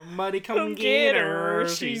Somebody come get her.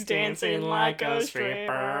 She's dancing like a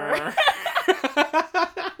stripper.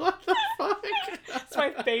 What the fuck? It's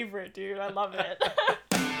my favorite, dude. I love it.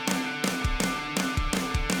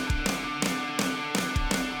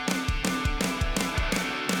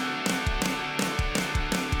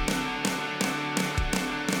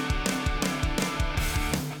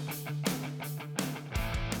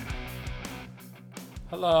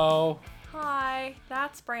 Hello. Hi,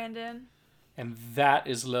 that's Brandon. And that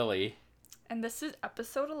is Lily. And this is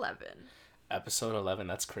episode 11. Episode 11,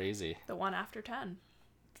 that's crazy. The one after 10.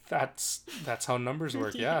 That's how numbers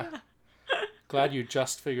work, yeah. Glad you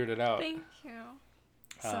just figured it out. Thank you.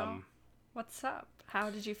 So, what's up? How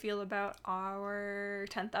did you feel about our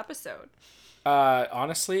 10th episode?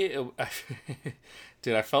 Honestly,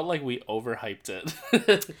 dude, I felt like we overhyped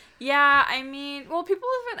it. Yeah, I mean, well, people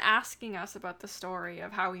have been asking us about the story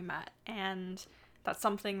of how we met, and that's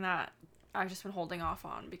something that I've just been holding off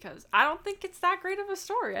on because I don't think it's that great of a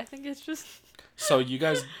story. I think it's just... So you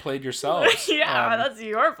guys played yourselves. Yeah, that's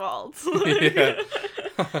your fault. Yeah.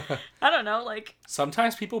 I don't know, like...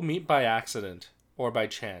 Sometimes people meet by accident or by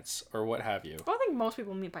chance or what have you. Well, I think most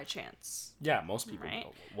people meet by chance. Yeah, most people. Right?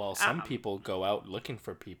 Well, some people go out looking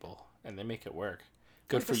for people and they make it work.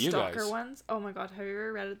 Good like for you guys. The stalker guys. ones? Oh my god, have you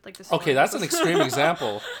ever read like the Okay, that's an extreme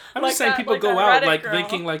example. I'm like just saying that, people like go that out Reddit like girl.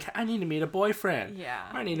 thinking like, I need to meet a boyfriend. Yeah.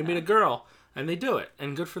 I need to meet a girl. And they do it.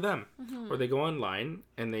 And good for them. Mm-hmm. Or they go online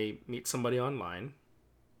and they meet somebody online.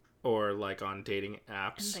 Or like on dating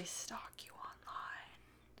apps. And they stalk you online.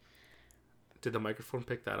 Did the microphone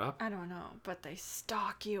pick that up? I don't know, but they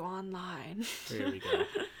stalk you online. There we go.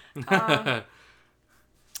 Yeah,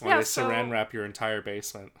 They so- saran wrap your entire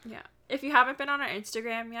basement. Yeah. If you haven't been on our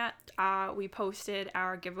Instagram yet, we posted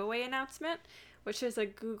our giveaway announcement, which is a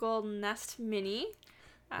Google Nest Mini,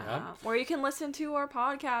 where you can listen to our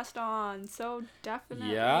podcast on. So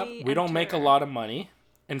definitely. Yeah, we don't make a lot of money.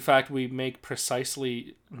 In fact, we make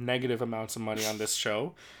precisely negative amounts of money on this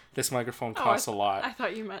show. This microphone costs a lot. I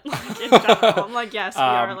thought you meant like in general. I'm like, yes, we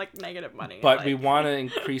are like negative money. But like... we want to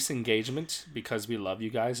increase engagement because we love you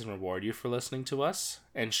guys and reward you for listening to us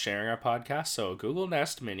and sharing our podcast. So Google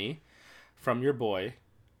Nest Mini from your boy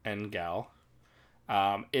and gal.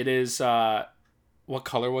 It is, what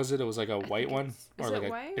color was it? It was like a white one? Is or it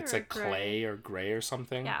like white it's or a clay or gray or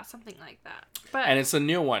something. Yeah, something like that. But And it's a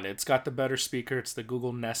new one. It's got the better speaker. It's the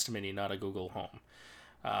Google Nest Mini, not a Google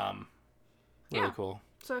Home. Really cool.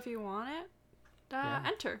 So if you want it,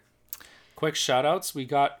 enter. Quick shout outs. We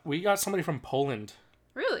got somebody from Poland.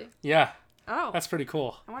 Really? Yeah. Oh. That's pretty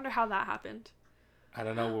cool. I wonder how that happened. I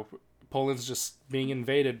don't know. Poland's just being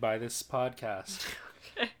invaded by this podcast.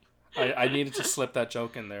 Okay. I needed to slip that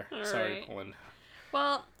joke in there. All Sorry, right. Poland.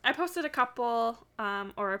 Well, I posted a couple,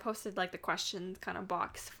 or I posted like the questions kind of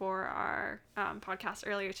box for our podcast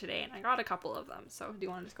earlier today, and I got a couple of them. So do you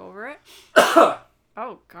want to just go over it?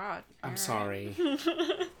 Oh, God. I'm All sorry.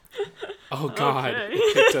 right. Oh, God. Okay.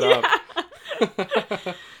 It picked it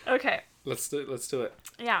up. Okay. Let's do it.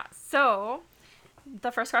 Yeah. So the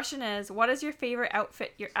first question is, what is your favorite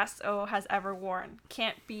outfit your SO has ever worn?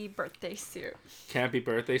 Can't be birthday suit. Can't be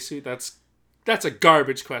birthday suit? That's a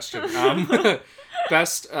garbage question.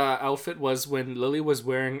 Best outfit was when Lily was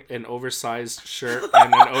wearing an oversized shirt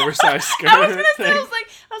and an oversized skirt. I was gonna say, I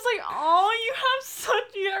was like, oh,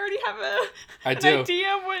 you already have I an do.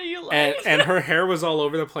 idea of what you like. And her hair was all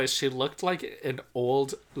over the place. She looked like an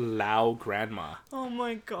old Lao grandma. Oh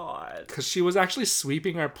my god. Because she was actually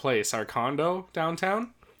sweeping our place, our condo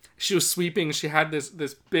downtown. She was sweeping. She had this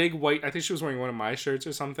big white... I think she was wearing one of my shirts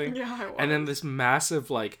or something. Yeah, I was. And then this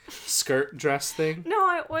massive, like, skirt dress thing.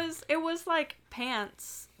 No, it was like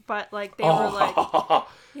pants, but like they were like...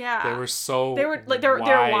 Yeah. They were so They're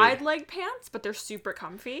wide leg pants, but they're super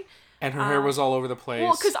comfy. And her hair was all over the place.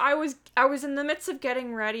 Well, because I was in the midst of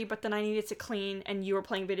getting ready, but then I needed to clean, and you were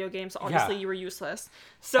playing video games, so obviously you were useless.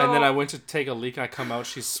 So and then I went to take a leak, and I come out,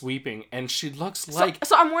 she's sweeping, and she looks like...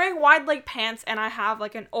 So I'm wearing wide leg pants, and I have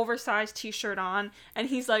like an oversized t-shirt on, and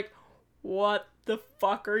he's like, what the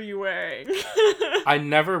fuck are you wearing? I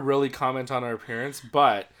never really comment on her appearance,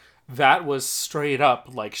 but that was straight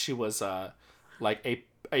up like she was like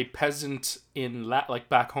a peasant in like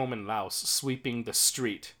back home in Laos sweeping the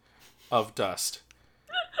street of dust.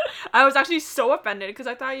 I was actually so offended because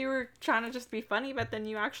I thought you were trying to just be funny, but then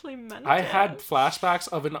you actually meant it. I had flashbacks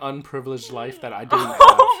of an unprivileged life that I didn't have.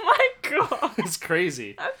 Oh my god. It's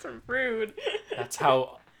crazy. That's rude. That's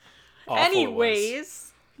how awful Anyways, it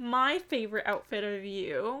was. my favorite outfit of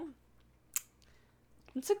you...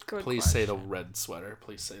 It's a good Please question. say the red sweater.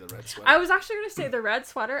 Please say the red sweater. I was actually going to say the red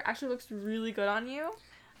sweater actually looks really good on you.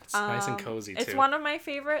 It's nice and cozy, too. It's one of my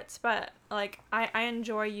favorites, but, like, I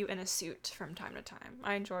enjoy you in a suit from time to time.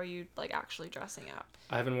 I enjoy you, like, actually dressing up.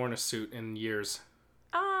 I haven't worn a suit in years.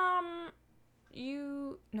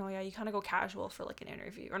 You kind of go casual for, like, an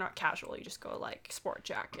interview. Or not casual, you just go, like, sport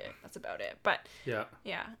jacket. That's about it. But, yeah.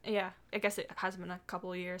 I guess it has been a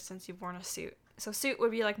couple of years since you've worn a suit. So suit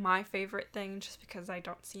would be, like, my favorite thing just because I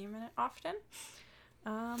don't see him in it often.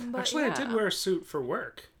 But actually, I did wear a suit for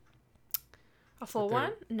work. A full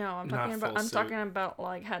one? No, I'm talking about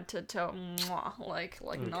like head to toe, like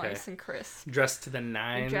nice and crisp. Dressed to the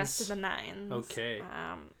nines. Dressed to the nines. Okay.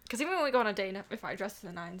 Because even when we go on a date, if I dress to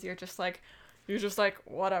the nines, you're just like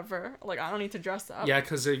whatever. Like, I don't need to dress up. Yeah,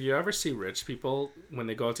 because if you ever see rich people when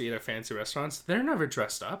they go out to eat at fancy restaurants, they're never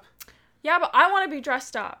dressed up. Yeah, but I want to be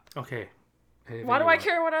dressed up. Okay. Why do I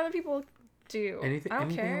care what other people do? Anything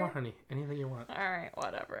care. You want, honey. Anything you want. All right,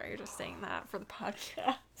 whatever. You're just saying that for the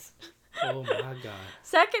podcast. Oh my god.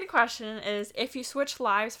 Second question is, if you switch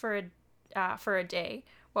lives for a day,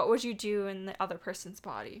 what would you do in the other person's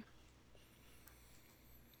body?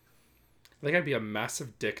 I think I'd be a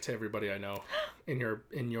massive dick to everybody I know in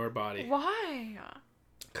your body. Why?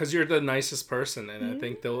 Because you're the nicest person, and I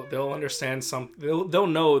think they'll understand they'll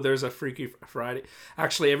know there's a Freaky Friday.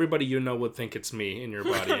 Actually, everybody you know would think it's me in your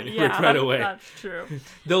body right away. That's true.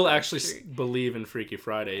 They'll actually believe in Freaky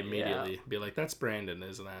Friday immediately. Yeah. Be like, that's Brandon,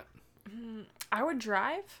 isn't that? I would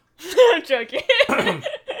drive. I'm joking.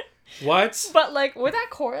 What? But like, would that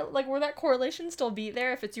correlation still be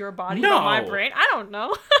there if it's your body, not my brain? I don't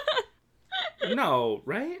know. No,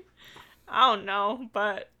 right? I don't know,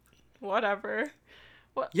 but whatever.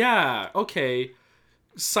 What? Yeah. Okay.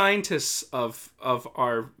 Scientists of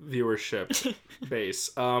our viewership base.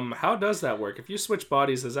 How does that work? If you switch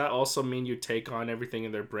bodies, does that also mean you take on everything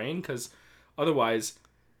in their brain? Because otherwise,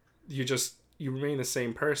 you remain the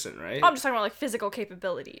same person, right? I'm just talking about like physical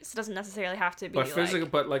capabilities. It doesn't necessarily have to be. But physical,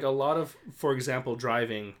 but like a lot of, for example,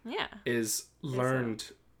 driving. Yeah. Is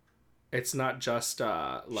learned. It's not just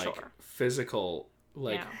physical,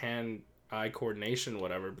 hand-eye coordination,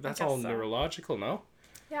 whatever. But that's all neurological, no?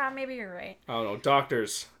 Yeah, maybe you're right. I don't know.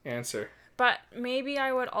 Doctors, answer. But maybe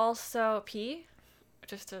I would also pee,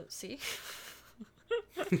 just to see.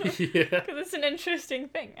 Yeah. Because it's an interesting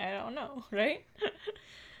thing. I don't know, right?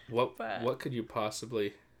 What could you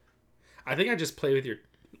possibly? I think I just play with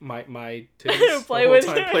my titties play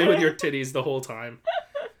with your titties the whole time.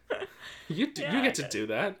 You get to do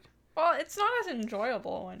that. Well, it's not as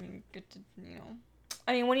enjoyable when you get to,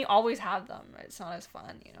 I mean, when you always have them, it's not as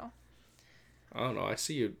fun, I don't know. I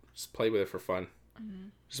see you just play with it for fun. Mm-hmm.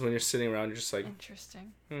 Just when you're sitting around, you're just like...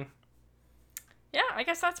 Interesting. Yeah, I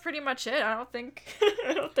guess that's pretty much it. I don't think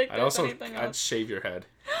there's anything else. I'd shave your head.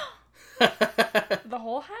 The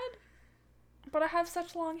whole head? But I have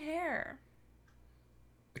such long hair.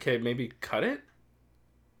 Okay, maybe cut it?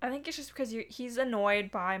 I think it's just because he's annoyed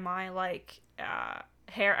by my,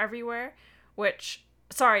 hair everywhere, which...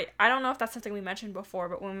 Sorry, I don't know if that's something we mentioned before,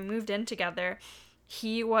 but when we moved in together,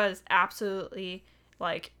 he was absolutely,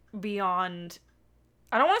 beyond...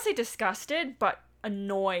 I don't want to say disgusted, but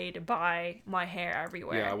annoyed by my hair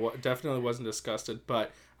everywhere. Yeah, well, definitely wasn't disgusted,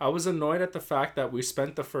 but I was annoyed at the fact that we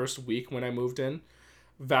spent the first week when I moved in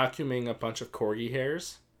vacuuming a bunch of corgi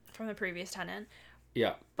hairs. From the previous tenant.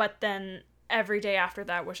 Yeah. But then every day after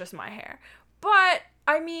that was just my hair. But,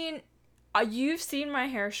 I mean, you've seen my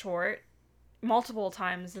hair short multiple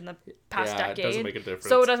times in the past decade. It doesn't make a difference.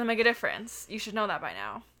 So it doesn't make a difference. You should know that by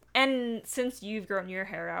now. And since you've grown your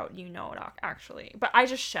hair out, you know it actually. But I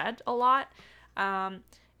just shed a lot.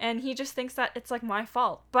 And he just thinks that it's my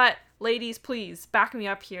fault. But ladies, please back me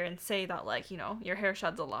up here and say that your hair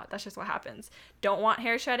sheds a lot. That's just what happens. Don't want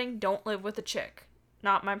hair shedding? Don't live with a chick.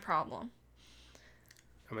 Not my problem.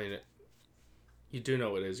 I mean, you do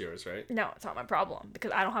know it is yours, right? No, it's not my problem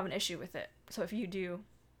because I don't have an issue with it. So if you do,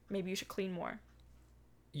 maybe you should clean more.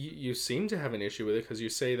 You seem to have an issue with it because you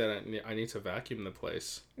say that I need to vacuum the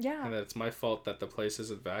place. Yeah. And that it's my fault that the place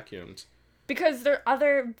isn't vacuumed. Because there are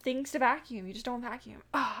other things to vacuum. You just don't vacuum.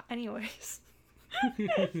 Anyways.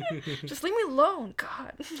 Just leave me alone.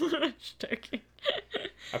 God. Just joking.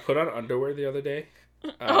 I put on underwear the other day.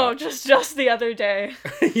 Just the other day.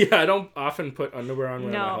 Yeah, I don't often put underwear on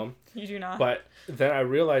when I'm at home. You do not. But then I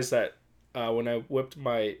realized that when I whipped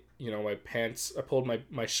my my pants, I pulled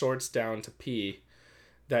my shorts down to pee,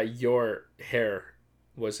 that your hair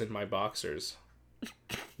was in my boxers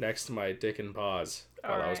next to my dick and paws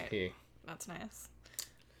while I was peeing. That's nice.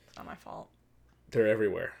 It's not my fault. They're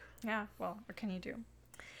everywhere. Yeah, well, what can you do?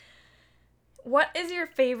 What is your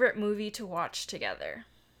favorite movie to watch together?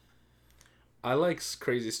 I like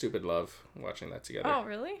Crazy Stupid Love, watching that together. Oh,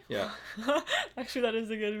 really? Yeah. Actually, that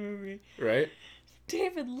is a good movie. Right?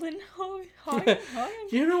 David Lindholm.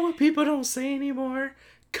 You know what people don't say anymore?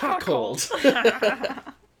 Cuckold.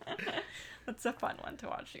 That's a fun one to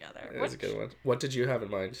watch together. That's a good one. What did you have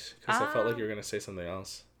in mind? Because I felt like you were going to say something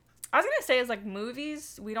else. I was going to say is like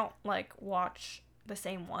movies, we don't like watch the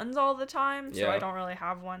same ones all the time. So I don't really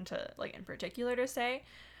have one to like in particular to say.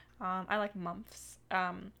 I like Months.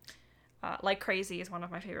 Like Crazy is one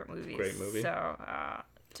of my favorite movies. Great movie. So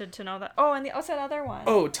to know that. Oh, and what's that other one?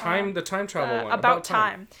 Oh, the time travel one. About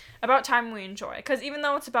time. About Time we enjoy. Because even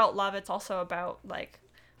though it's about love, it's also about like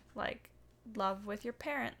love with your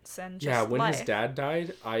parents and just when life. his dad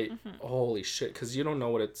died, holy shit, because you don't know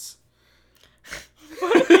what it's.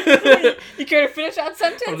 You care to finish that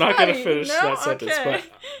sentence? I'm not gonna finish that sentence, but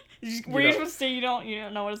were you supposed to say you don't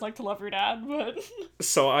know what it's like to love your dad? But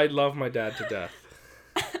so I love my dad to death.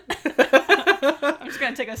 I'm just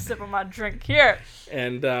gonna take a sip of my drink here.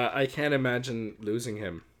 And I can't imagine losing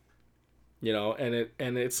him.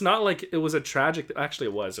 And it's not like it was a tragic. Actually,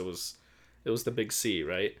 it was the big C,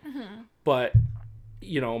 right? Mm-hmm. But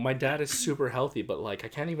my dad is super healthy, but like I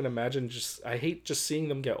can't even imagine. I hate just seeing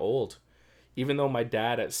them get old. Even though my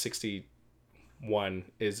dad at 61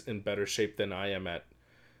 is in better shape than I am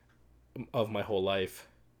of my whole life.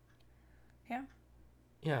 Yeah.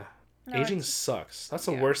 Yeah. No, aging sucks. That's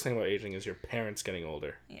the worst thing about aging is your parents getting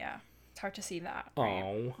older. Yeah. It's hard to see that. Right?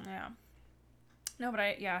 Oh. Yeah. No, but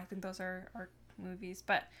I think those are our movies.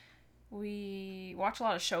 But we watch a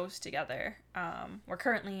lot of shows together. We're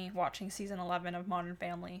currently watching season 11 of Modern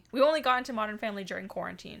Family. We only got into Modern Family during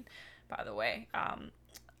quarantine, by the way.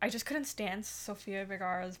 I just couldn't stand Sofia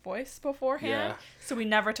Vergara's voice beforehand, so we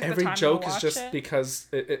never took the time to watch it. Every joke is just because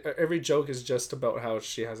every joke is just about how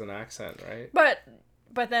she has an accent, right?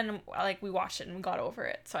 But then like we watched it and we got over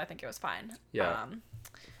it, so I think it was fine. Yeah.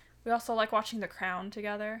 We also like watching The Crown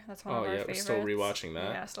together. That's one of our favorites. Still rewatching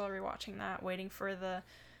that. Yeah, still rewatching that. Waiting for the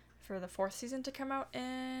 4th season to come out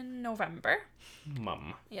in November.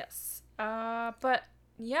 Mum. Yes. But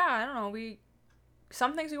yeah, I don't know.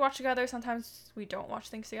 Some things we watch together, sometimes we don't watch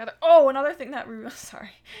things together. Oh, another thing that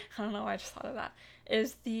sorry, I don't know why I just thought of that,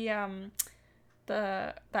 is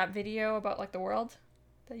that video about like the world,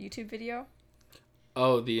 the YouTube video.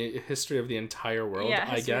 Oh, the history of the entire world,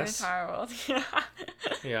 I guess. The entire world. Yeah.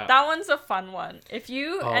 Yeah. That one's a fun one. If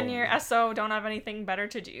you and your SO don't have anything better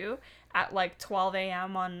to do at like 12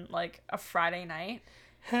 a.m. on like a Friday night.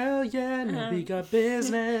 Hell yeah, now we got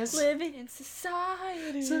business. Living in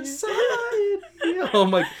society. Oh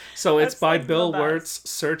my. So it's by like Bill Wirtz.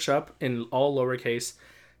 Search up in all lowercase,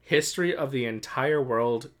 history of the entire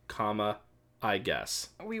world, comma, I guess.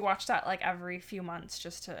 We watch that like every few months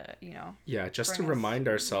just to, Yeah, just to remind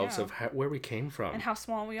ourselves of where we came from. And how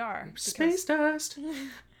small we are. Space dust.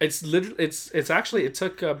 It's actually, it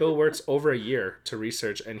took Bill Wirtz over a year to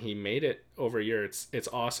research, and he made it over a year. It's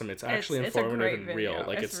awesome. It's actually informative and real.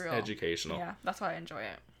 Like it's real. Educational. Yeah, that's why I enjoy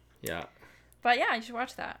it. Yeah. But yeah, you should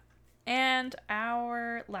watch that. And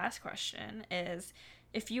our last question is,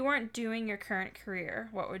 if you weren't doing your current career,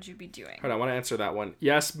 what would you be doing? Hold on, I want to answer that one.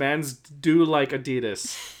 Yes, mans do like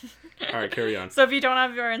Adidas. All right, carry on. So if you don't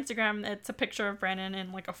have your Instagram, it's a picture of Brennan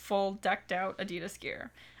in like a full decked out Adidas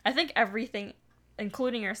gear. I think everything,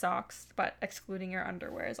 including your socks, but excluding your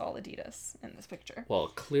underwear, is all Adidas in this picture. Well,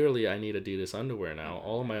 clearly I need Adidas underwear now.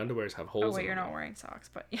 All of my underwears have holes in them. Oh wait, you're not wearing socks,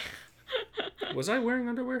 but yeah. Was I wearing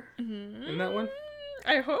underwear in that one?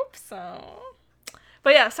 I hope so.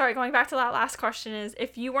 But yeah, sorry, going back to that last question is,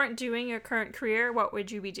 if you weren't doing your current career, what would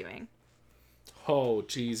you be doing? Oh,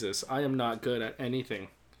 Jesus. I am not good at anything.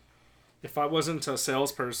 If I wasn't a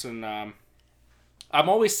salesperson, I'm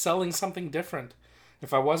always selling something different.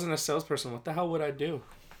 If I wasn't a salesperson, what the hell would I do?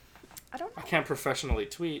 I don't know. I can't professionally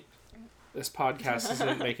tweet. This podcast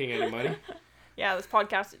isn't making any money. Yeah, this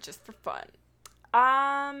podcast is just for fun.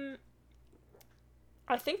 I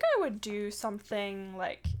think I would do something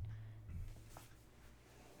like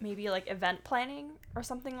maybe like event planning or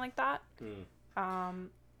something like that.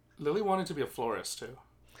 Lily wanted to be a florist too.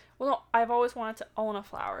 Well, no, I've always wanted to own a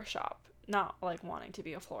flower shop, not like wanting to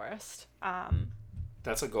be a florist.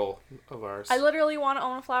 That's a goal of ours. I literally want to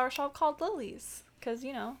own a flower shop called Lily's, because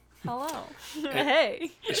hello.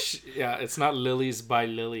 Hey. Yeah, it's not Lily's by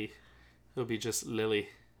Lily. It'll be just Lily.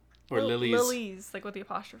 Or Lily's. Lily's, like with the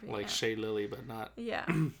apostrophe. Like Shay Lily, but not. Yeah.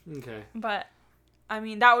 Okay. But I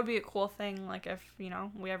mean, that would be a cool thing. Like if, we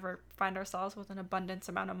ever find ourselves with an abundance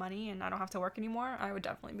amount of money and I don't have to work anymore, I would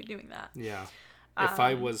definitely be doing that. Yeah. If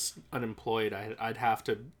I was unemployed, I'd have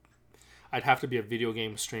to be a video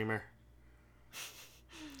game streamer.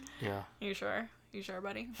 Yeah. You sure? You sure,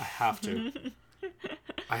 buddy? I have to.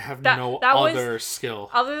 I have no other skill.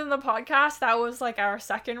 Other than the podcast, that was like our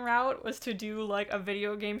second route, was to do like a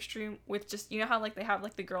video game stream with just, you know how like they have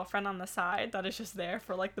like the girlfriend on the side that is just there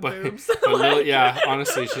for like the boobs. But like, yeah,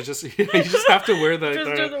 honestly, you just have to wear the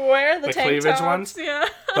tank cleavage tops, ones. Yeah.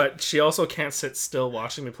 But she also can't sit still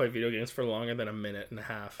watching me play video games for longer than a minute and a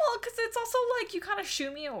half. Well, because it's also like you kind of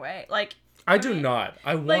shoo me away, like. I do not.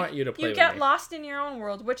 I want you to play with me. You get lost in your own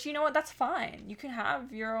world, which, you know what, that's fine. You can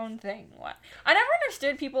have your own thing. What? I never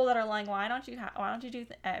understood people that are like, why don't you do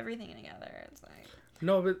everything together? It's like...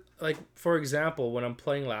 No, but, like, for example, when I'm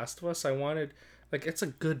playing Last of Us, I wanted, like, it's a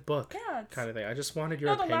good book kind of thing. I just wanted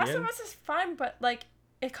your opinion. No, The Last of Us is fine, but, like,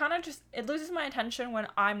 it kind of just, it loses my attention when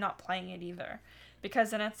I'm not playing it either. Because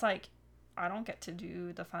then it's like, I don't get to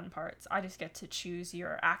do the fun parts. I just get to choose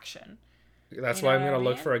your action. That's why I'm going to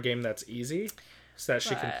look for a game that's easy so that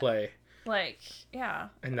she can play. Like, yeah.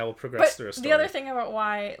 And that will progress through a story. The other thing about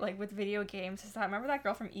why, like, with video games is that, remember that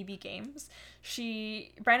girl from EB Games?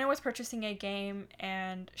 Brandon was purchasing a game,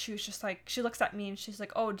 and she was just like, she looks at me and she's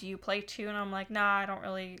like, oh, do you play too? And I'm like, nah, I don't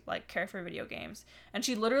really, like, care for video games. And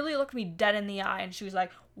she literally looked me dead in the eye and she was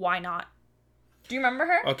like, why not? Do you remember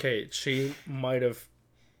her? Okay, she might have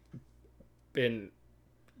been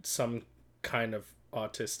some kind of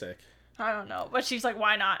autistic. I don't know, but she's like,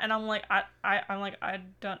 why not? And I'm like, I'm like, I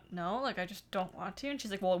don't know, like, I just don't want to. And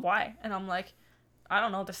she's like, well, why? And I'm like, I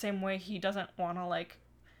don't know, the same way he doesn't want to, like,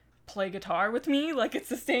 play guitar with me, like, it's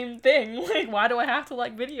the same thing. Like, why do I have to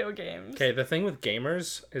like video games? Okay, the thing with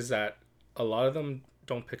gamers is that a lot of them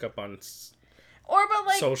don't pick up on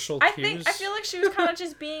social cues. I feel like she was kind of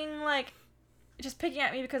just being like, just picking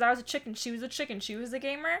at me because I was a chick and she was a chick and she was a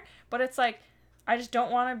gamer. But it's like, I just don't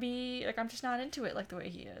want to be, like, I'm just not into it like the way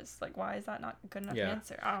he is. Like, why is that not good enough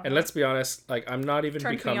answer? I don't know. And let's be honest, like, I'm not even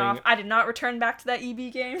becoming... me off. I did not return back to that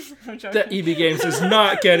EB Games. That EB Games is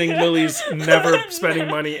not getting Lily's never spending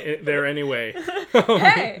money there anyway.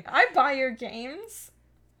 Hey, I buy your games.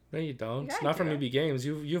 No, you don't. Yeah, not from EB Games.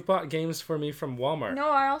 You've bought games for me from Walmart. No,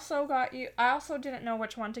 I also didn't know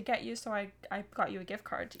which one to get you, so I got you a gift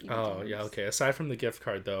card to EB Games. Oh, yeah, okay. Aside from the gift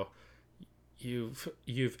card, though,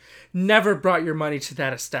 You've never brought your money to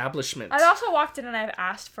that establishment. I've also walked in and I've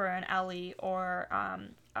asked for an Ellie or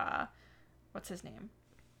what's his name?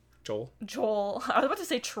 Joel. I was about to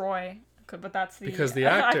say Troy, but that's the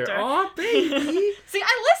actor. Oh, baby. See,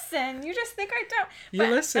 I listen. You just think I don't. You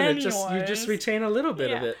listen. You just retain a little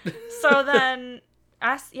bit of it. So then.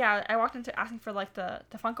 I walked into asking for like the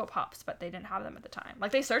Funko Pops, but they didn't have them at the time.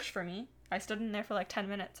 Like, they searched for me. I stood in there for like 10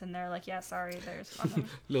 minutes and they're like, yeah, sorry, there's nothing.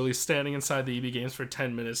 Lily's standing inside the EB Games for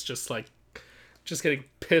 10 minutes just getting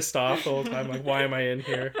pissed off the whole time. Like, why am I in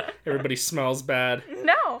here? Everybody smells bad.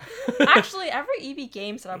 No. Actually, every EB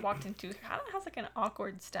Games that I've walked into kind of has like an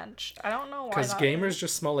awkward stench. I don't know why. Because gamers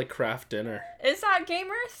just smell like Kraft Dinner. Is that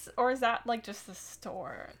gamers? Or is that like just the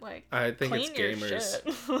store? Like, I think it's gamers.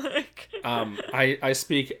 Like... I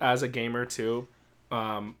speak as a gamer too.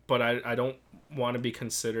 But I don't want to be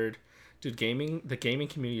considered... Dude, the gaming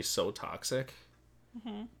community is so toxic.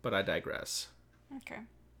 Mm-hmm. But I digress. Okay.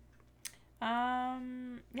 Yeah,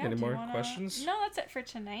 any more questions? No, that's it for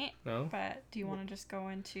tonight. No? But do you want to just go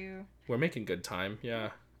into... We're making good time,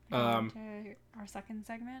 yeah. Our second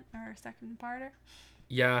segment, or our second parter?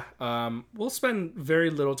 Yeah, we'll spend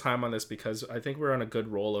very little time on this because I think we're on a good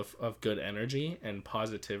roll of good energy and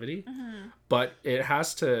positivity. Mm-hmm. But it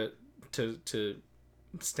has to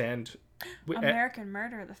stand... American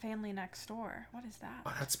Murder, The Family Next Door. What is that?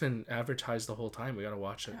 Oh, that's been advertised the whole time. We gotta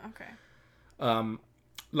watch it. Oh, okay.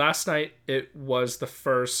 Last night, it was the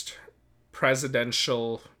first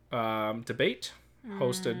presidential debate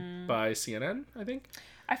hosted by CNN, I think.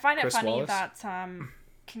 I find it Chris funny Wallace. that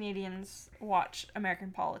Canadians watch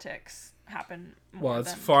American politics happen more. Well,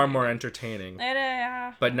 it's far more entertaining.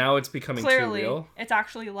 But now it's becoming clearly, too real. It's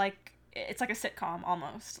actually like a sitcom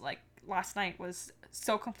almost. Like, last night was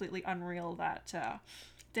so completely unreal that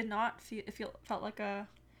did not felt like a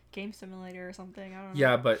game simulator or something. I don't know.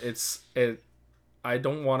 Yeah, but I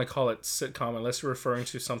don't want to call it sitcom unless you're referring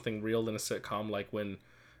to something real in a sitcom, like when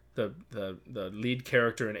the lead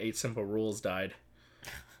character in 8 Simple Rules died.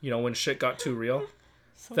 You know, when shit got too real.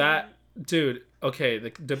 Dude, okay,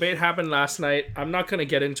 the debate happened last night. I'm not going to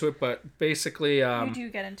get into it, but basically... you do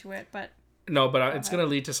get into it, but... No, but it's going to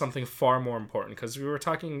lead to something far more important, because we were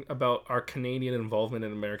talking about our Canadian involvement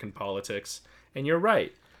in American politics, and you're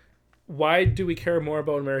right. Why do we care more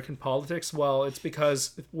about American politics? Well, it's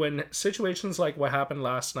because when situations like what happened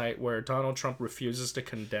last night, where Donald Trump refuses to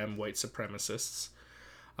condemn white supremacists,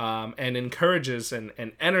 and encourages and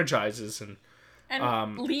energizes and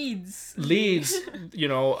And leads, you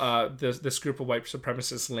know, this group of white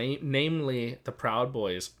supremacists, namely the Proud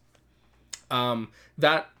Boys.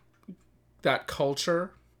 That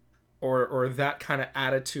culture or that kind of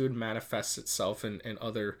attitude manifests itself in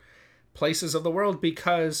other places of the world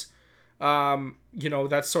because, you know,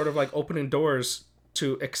 that's sort of like opening doors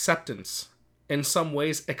to acceptance. In some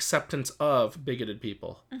ways, acceptance of bigoted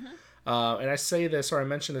people. And I say this, or I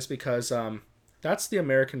mention this because that's the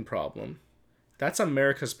American problem. That's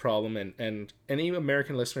America's problem. And any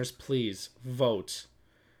American listeners, please vote.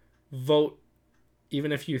 Vote,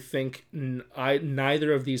 even if you think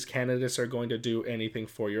neither of these candidates are going to do anything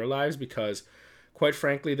for your lives, because, quite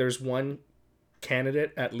frankly, there's one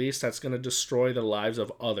candidate, at least, that's going to destroy the lives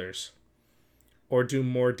of others or do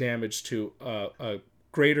more damage to a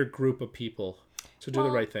greater group of people to do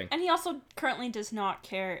the right thing. And he also currently does not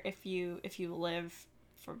care if you live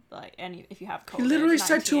for like if you have COVID. He literally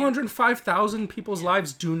said 205,000 people's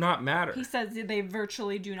lives do not matter. He says they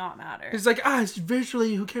virtually do not matter. It's like, it's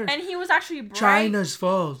virtually, who cares? And he was actually China's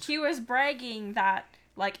fault. He was bragging that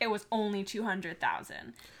like it was only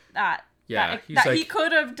 200,000. That he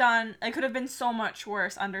could have done. It could have been so much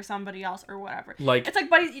worse under somebody else or whatever. Like, it's like,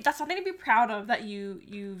 buddy, that's something to be proud of, that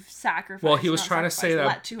you've sacrificed. Well, he was trying to say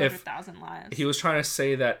that 200,000 lives. He was trying to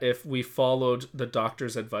say that if we followed the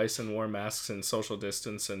doctor's advice and wore masks and social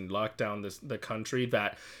distance and locked down the country,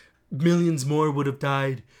 that millions more would have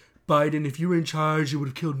died. Biden, if you were in charge, you would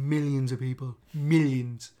have killed millions of people.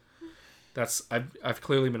 Millions. That's I've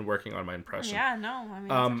clearly been working on my impression. Yeah, no, I mean,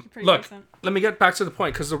 it's actually pretty look, decent. Let me get back to the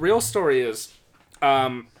point, because the real story is,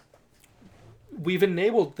 we've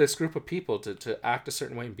enabled this group of people to act a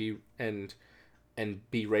certain way and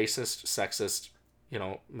be racist, sexist, you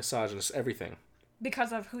know, misogynist, everything.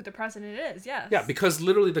 Because of who the president is, yes. Yeah, because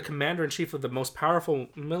literally the commander-in-chief of the most powerful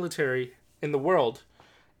military in the world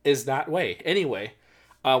is that way. Anyway,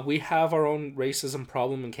 we have our own racism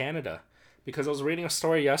problem in Canada. Because I was reading a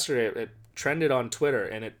story yesterday, it trended on Twitter,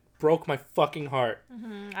 and it broke my fucking heart.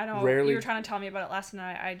 Mm-hmm. I know. You were trying to tell me about it last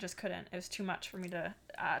night. I just couldn't. It was too much for me to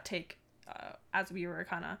take as we were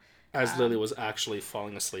kind of... As Lily was actually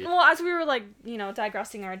falling asleep. Well, as we were, like, you know,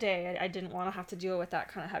 digressing our day, I didn't want to have to deal with that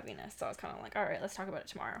kind of heaviness. So I was kind of like, all right, let's talk about it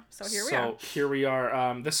tomorrow. So here we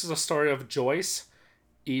are. This is a story of Joyce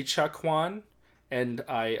Echaquan. And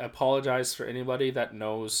I apologize for anybody that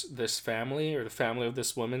knows this family or the family of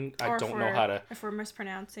this woman. I don't know how to... If we're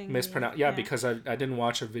mispronouncing. Yeah, because I didn't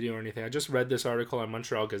watch a video or anything. I just read this article on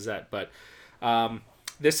Montreal Gazette. But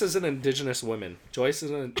this is an Indigenous woman. Joyce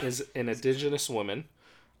is an Indigenous woman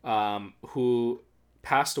who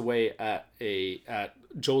passed away at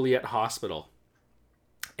Joliet Hospital.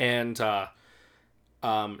 And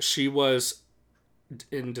she was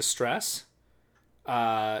in distress.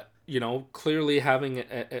 You know, clearly having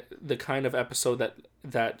the kind of episode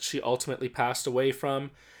that she ultimately passed away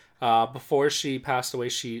from. Before she passed away,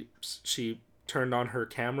 she turned on her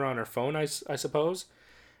camera on her phone, I suppose,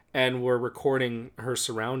 and were recording her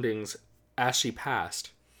surroundings as she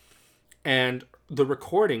passed. And the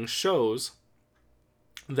recording shows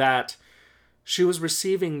that she was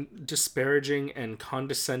receiving disparaging and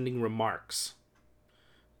condescending remarks.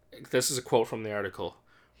 This is a quote from the article.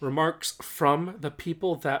 Remarks from the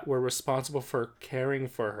people that were responsible for caring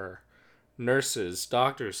for her. Nurses,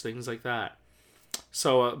 doctors, things like that.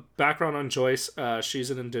 So, background on Joyce. She's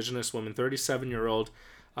an Indigenous woman, 37-year-old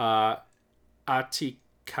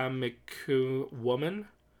Atikamekw woman.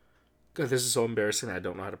 God, this is so embarrassing. I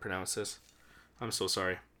don't know how to pronounce this. I'm so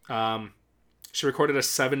sorry. She recorded a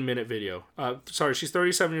 7-minute video. She's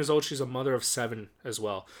 37 years old. She's a mother of 7 as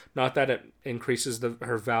well. Not that it increases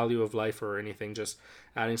her value of life or anything, just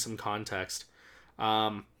adding some context.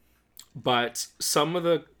 But some of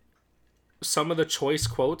the choice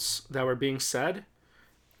quotes that were being said,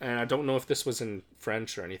 and I don't know if this was in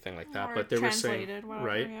French or anything like that, but they were saying,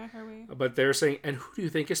 right? Yeah, but they were saying, and who do you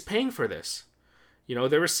think is paying for this? You know,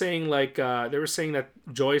 they were saying that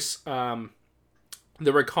Joyce,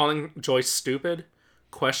 they were calling Joyce stupid,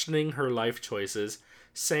 questioning her life choices,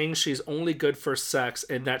 saying she's only good for sex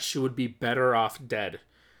and that she would be better off dead.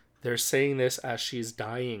 They're saying this as she's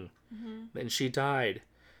dying. Mm-hmm. And she died.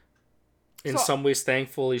 In some ways,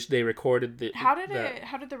 thankfully, they recorded the... How did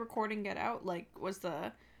the recording get out? Like, was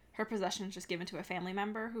her possessions just given to a family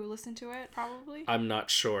member who listened to it, probably? I'm not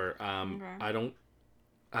sure. Okay. I don't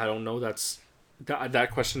know. That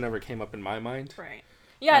question never came up in my mind. Right.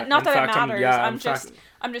 Yeah, not that it matters.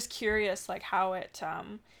 I'm just curious, like, how it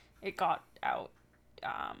got out,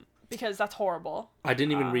 because that's horrible. I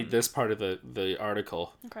didn't even read this part of the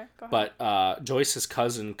article. Okay, go ahead. But Joyce's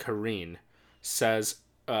cousin Karine says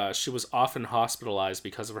she was often hospitalized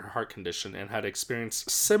because of her heart condition and had experienced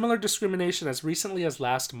similar discrimination as recently as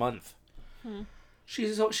last month. She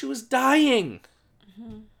was dying.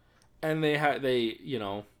 And they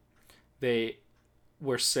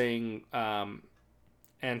were saying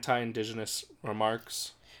anti-indigenous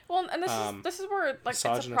remarks. Well, and this is where like it's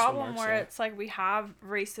a problem remarks, where it's like we have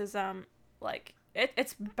racism, like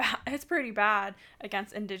it's pretty bad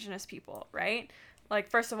against indigenous people, right? Like,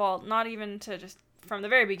 first of all, not even to just from the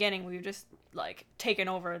very beginning, we've just like taken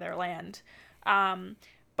over their land.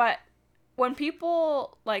 But when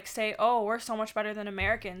people like say, "Oh, we're so much better than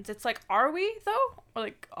Americans," it's like, are we though? Or,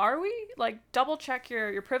 like, are we? Like, double check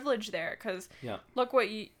your privilege there, because look what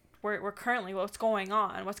we're currently what's going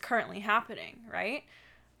on, what's currently happening, right?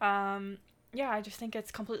 I just think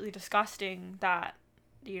it's completely disgusting that,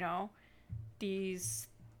 these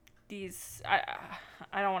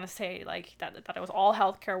I don't want to say like that it was all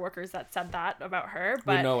healthcare workers that said that about her,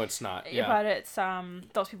 but we know it's not. Yeah. But it's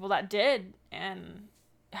those people that did, and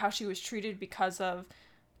how she was treated because of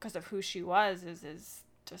who she was is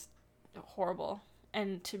just horrible.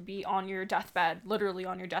 And to be on your deathbed, literally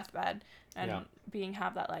on your deathbed, and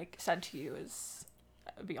have that like said to you is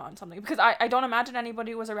beyond something. Because I don't imagine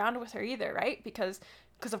anybody was around with her either, right? Because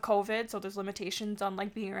of COVID, so there's limitations on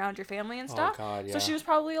like being around your family and stuff. Oh God, yeah. So she was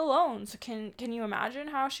probably alone. So can you imagine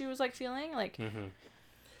how she was like feeling? Like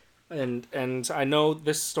And I know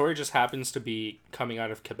this story just happens to be coming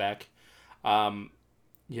out of Quebec. I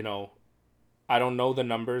don't know the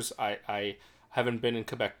numbers. I haven't been in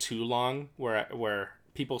Quebec too long where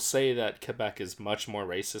people say that Quebec is much more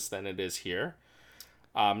racist than it is here.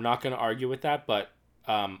 I'm not going to argue with that, but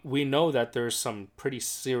we know that there's some pretty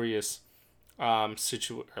serious events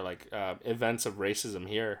of racism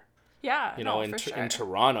here. Yeah, in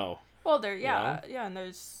Toronto. Well, and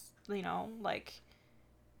there's like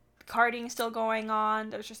carding still going on.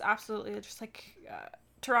 There's just absolutely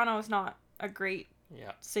Toronto is not a great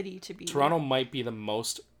city to be. Toronto might be the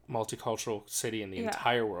most multicultural city in the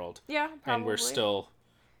entire world. Yeah, probably. And we're still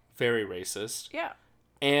very racist. Yeah.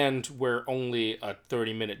 And we're only a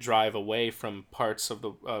 30-minute drive away from parts of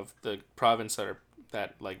the province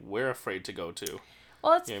that we're afraid to go to.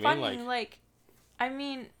 Well, it's funny. I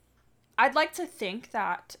mean, I'd like to think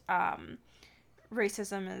that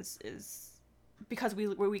racism is because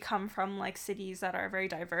we come from like cities that are very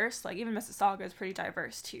diverse. Like even Mississauga is pretty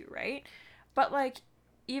diverse too, right? But like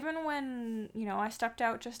even when I stepped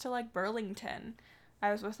out just to like Burlington,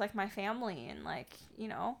 I was with like my family and like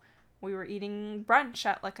we were eating brunch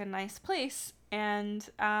at like a nice place, and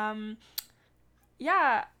a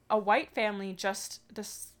white family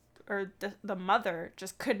the mother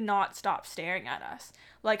just could not stop staring at us.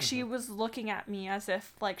 Like she was looking at me as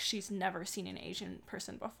if like she's never seen an Asian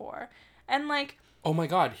person before. And like, oh my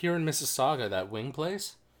God, here in Mississauga, that wing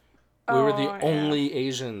place, we were the only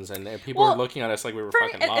Asians, and people were looking at us like we were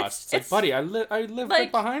fucking lost. It's like, buddy, I live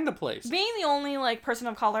right behind the place. Being the only like person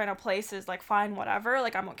of color in a place is like fine, whatever.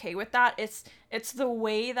 Like I'm okay with that. It's the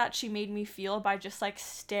way that she made me feel by just like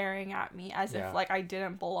staring at me as if like I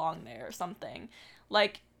didn't belong there or something.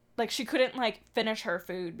 Like she couldn't like finish her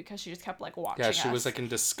food because she just kept like watching us. Yeah, she was like in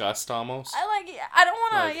disgust almost. I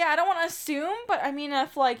don't want to assume, but I mean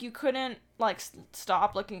if like you couldn't like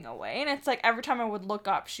stop looking away, and it's like every time I would look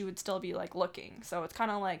up she would still be like looking, so it's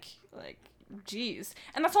kind of like geez.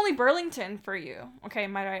 And that's only Burlington for you, okay,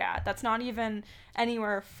 might I add. That's not even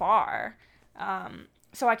anywhere far.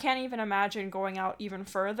 So I can't even imagine going out even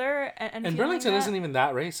further and Burlington isn't even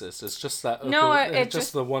that racist. It's just that it's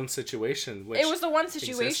just the one situation. Which it was the one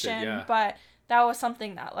situation, but that was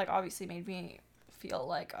something that like obviously made me feel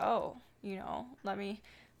like, oh, let me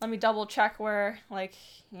double check where like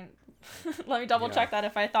let me double check that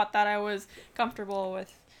if I thought that I was comfortable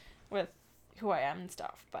with who I am and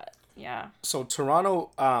stuff. But yeah. So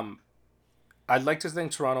Toronto, I'd like to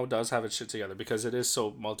think Toronto does have its shit together because it is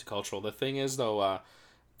so multicultural. The thing is though,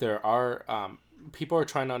 there are people are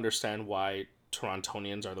trying to understand why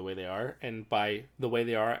Torontonians are the way they are, and by the way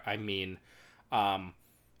they are, I mean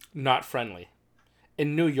not friendly.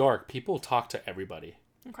 In New York, people talk to everybody.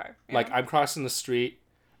 Okay. Yeah. Like I'm crossing the street,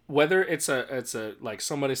 whether it's a like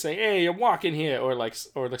somebody saying, "Hey, you're walking here," or like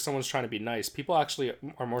someone's trying to be nice. People actually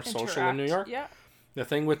are more social in New York. Yeah. The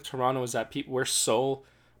thing with Toronto is that we're so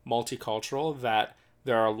multicultural that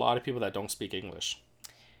there are a lot of people that don't speak English.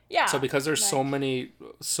 Yeah. So because there's so many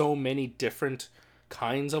different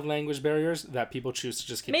kinds of language barriers that people choose to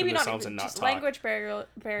just keep to themselves and not just talk. Language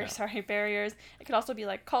barriers. It could also be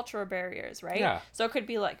like cultural barriers, right? Yeah. So it could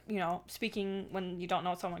be like, speaking when you don't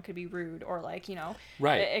know someone could be rude, or like,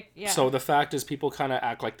 Right. Yeah. So the fact is, people kind of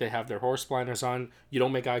act like they have their horse blinders on. You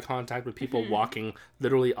don't make eye contact with people walking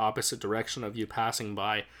literally opposite direction of you passing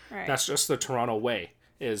by. Right. That's just the Toronto way,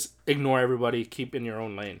 is ignore everybody, keep in your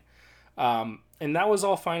own lane. And that was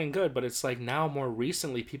all fine and good, but it's like now more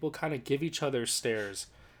recently people kind of give each other stares,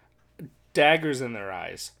 daggers in their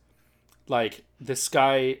eyes. Like, this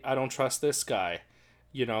guy, I don't trust this guy.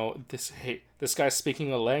 This guy's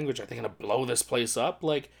speaking a language, I think I'm gonna blow this place up.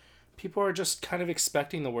 Like, people are just kind of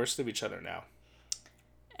expecting the worst of each other now.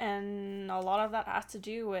 And a lot of that has to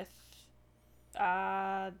do with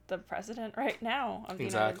the president right now of the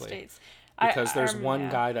United States. Because there's one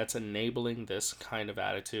guy that's enabling this kind of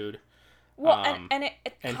attitude. Well,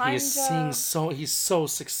 he's so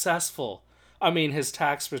successful. I mean, his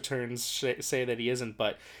tax returns say that he isn't,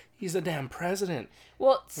 but he's the damn president.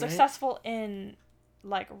 Well, right? Successful in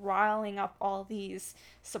like riling up all these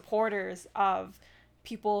supporters of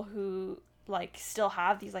people who like still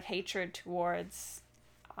have these like hatred towards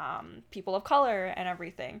people of color and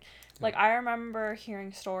everything. Like, I remember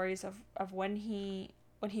hearing stories of when he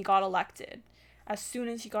got elected. As soon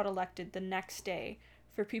as he got elected, the next day,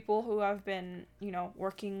 for people who have been,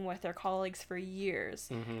 working with their colleagues for years,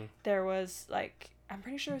 there was like, I'm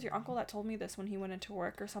pretty sure it was your uncle that told me this when he went into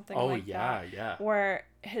work or something like that. Oh, yeah. Where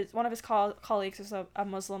one of his colleagues was a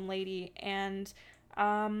Muslim lady, and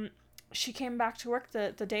she came back to work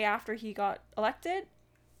the day after he got elected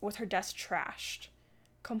with her desk trashed.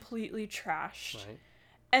 Completely trashed. Right.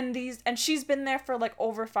 And she's been there for like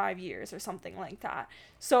over 5 years or something like that.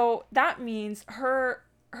 So that means her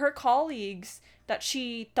colleagues that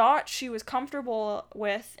she thought she was comfortable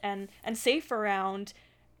with and safe around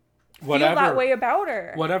feel that way about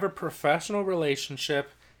her. Whatever professional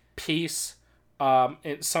relationship, peace,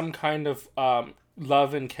 some kind of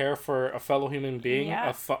love and care for a fellow human being,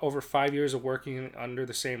 over 5 years of working under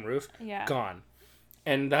the same roof, gone.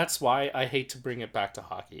 And that's why I hate to bring it back to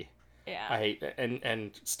hockey. Yeah. I hate,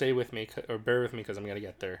 and stay with me, or bear with me, because I'm going to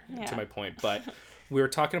get there to my point. But we were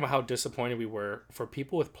talking about how disappointed we were for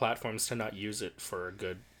people with platforms to not use it for a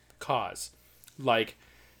good cause. Like,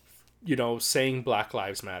 saying Black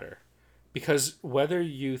Lives Matter. Because whether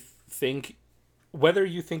you think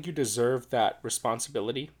you deserve that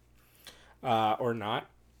responsibility or not,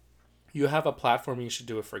 you have a platform, you should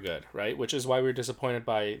do it for good, right? Which is why we were disappointed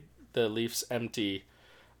by the Leafs' empty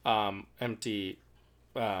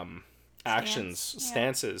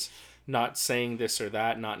stances, not saying this or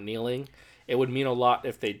that, not kneeling. It would mean a lot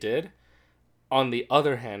if they did. On the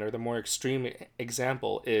other hand, or the more extreme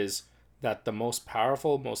example, is that the most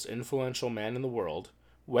powerful, most influential man in the world,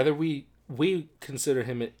 whether we consider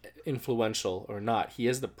him influential or not, he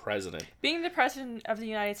is the president. Being the president of the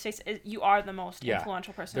United States, you are the most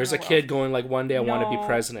influential person There's in the a world. kid going like, one day I want to be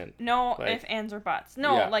president. No ifs, ands, or buts.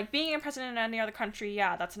 No, like being a president in any other country,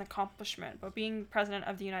 that's an accomplishment. But being president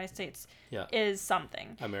of the United States is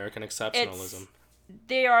something. American exceptionalism.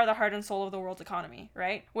 They are the heart and soul of the world's economy,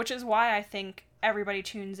 right? Which is why I think everybody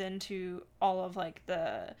tunes into all of like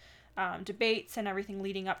the debates and everything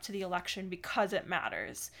leading up to the election, because it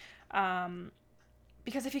matters.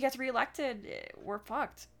 Because if he gets reelected, we're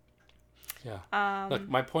fucked. Yeah. Look,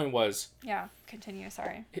 my point was... Yeah, continue,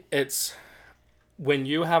 sorry. It's... When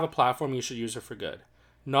you have a platform, you should use it for good.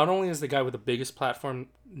 Not only is the guy with the biggest platform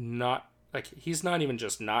not... Like, he's not even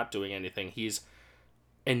just not doing anything. He's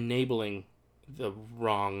enabling the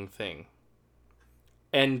wrong thing.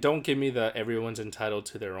 And don't give me the everyone's entitled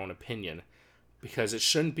to their own opinion. Because it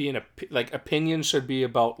shouldn't be opinion should be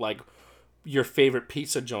about, like, your favorite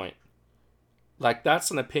pizza joint. Like, that's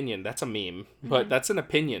an opinion. That's a meme. But that's an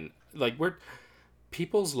opinion. Like,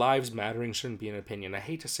 people's lives mattering shouldn't be an opinion. I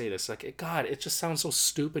hate to say this. Like, God, it just sounds so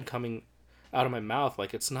stupid coming out of my mouth.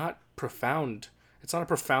 Like, it's not profound. It's not a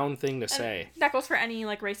profound thing to say. That goes for any,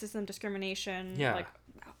 like, racism, discrimination, like,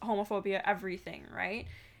 homophobia, everything, right?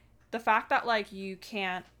 The fact that, like, you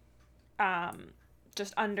can't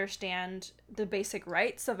just understand the basic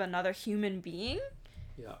rights of another human being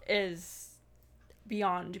is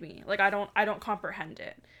beyond me. Like, I don't comprehend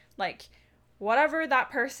it. Like, whatever that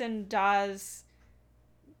person does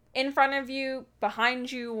in front of you,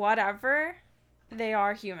 behind you, whatever, they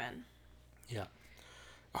are human. Yeah.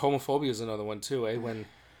 Homophobia is another one too, eh?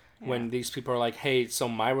 When these people are like, hey, so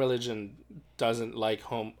my religion doesn't like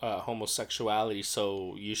homosexuality,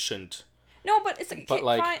 so you shouldn't. No, but it's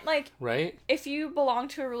fine, like, right? If you belong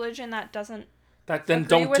to a religion that doesn't then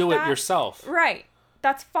don't do it yourself. Right.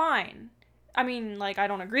 That's fine. I mean, like, I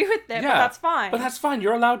don't agree with it, Yeah, but that's fine. But that's fine.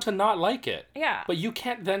 You're allowed to not like it. Yeah. But you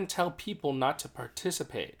can't then tell people not to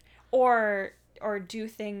participate. Or do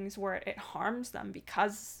things where it harms them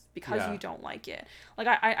because you don't like it. Like,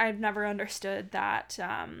 I've never understood that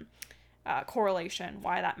correlation,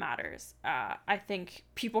 why that matters. I think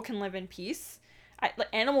people can live in peace. Like,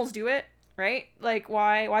 animals do it, right? Like,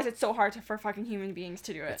 why is it so hard for fucking human beings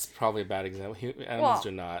to do it? It's probably a bad example. Animals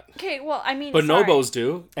do not. Okay, well, I mean, bonobos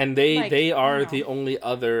do, and they are no. the only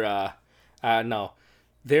other. No,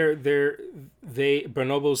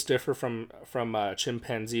 bonobos differ from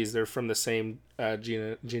chimpanzees. They're from the same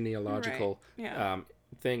genealogical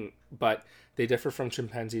thing, but they differ from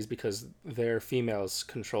chimpanzees because their females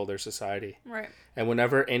control their society. Right. And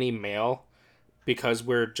whenever any male, because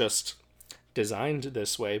we're just designed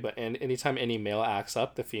this way, but anytime any male acts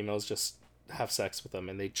up, the females just have sex with them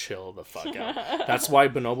and they chill the fuck out. That's why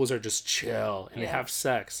bonobos are just chill and they have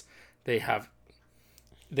sex.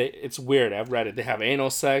 It's weird. I've read it. They have anal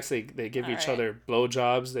sex. They give each other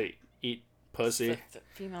blowjobs. They eat pussy.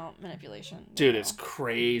 Female manipulation. Dude, it's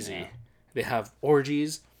crazy. Yeah. They have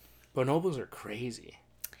orgies. Bonobos are crazy.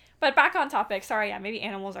 But back on topic. Sorry, yeah, maybe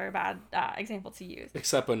animals are a bad example to use.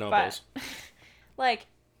 Except bonobos. But, like,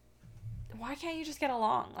 why can't you just get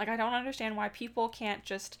along? Like, I don't understand why people can't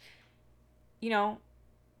just,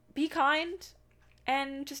 be kind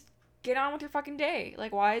and just get on with your fucking day.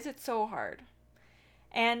 Like, why is it so hard?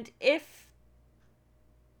 And if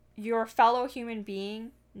your fellow human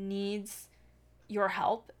being needs your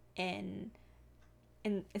help in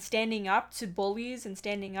standing up to bullies and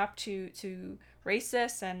standing up to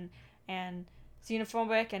racists and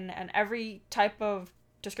xenophobic and every type of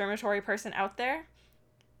discriminatory person out there,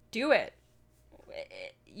 do it.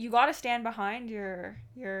 You got to stand behind your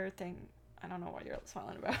thing. I don't know what you're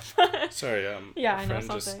smiling about. Sorry, yeah, I know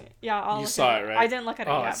something. You saw it, right? I didn't look at it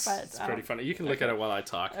yet, but it's pretty funny. You can look at it while I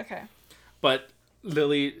talk. Okay. But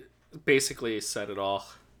Lily basically said it all.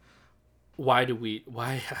 Why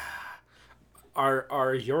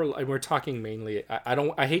are your, and we're talking mainly,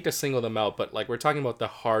 I hate to single them out, but like we're talking about the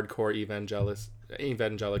hardcore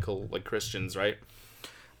evangelical like Christians, right?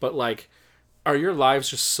 But like, are your lives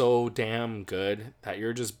just so damn good that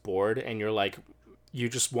you're just bored and you're like, you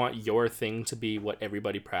just want your thing to be what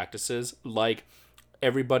everybody practices? Like,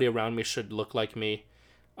 everybody around me should look like me.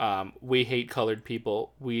 We hate colored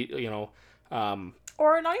people. Or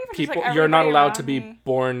not even people. Just like you're not allowed to me. be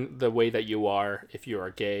born the way that you are if you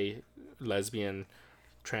are gay, lesbian,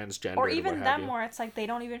 transgender, or even them, where it's like they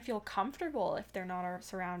don't even feel comfortable if they're not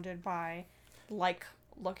surrounded by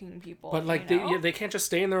like-looking people. But like they can't just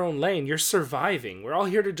stay in their own lane. You're surviving. We're all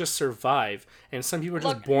here to just survive, and some people are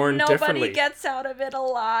just born differently. Nobody gets out of it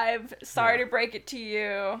alive. Sorry to break it to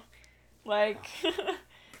you. Like,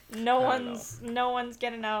 no one's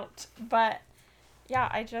getting out. But yeah,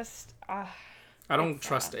 I just. I don't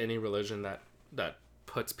trust any religion that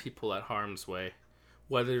puts people at harm's way,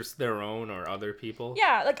 whether it's their own or other people.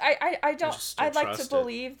 Yeah, like I don't. I'd like to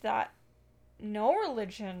believe it. that no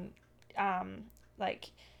religion,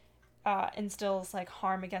 instills like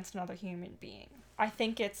harm against another human being. I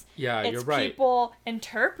think it's you're right. People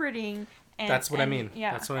interpreting. That's what I mean.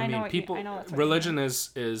 Yeah, that's what I mean. People, religion is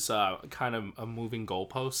kind of a moving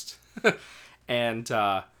goalpost, and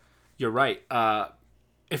you're right.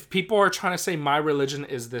 If people are trying to say my religion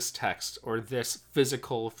is this text or this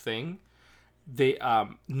physical thing, they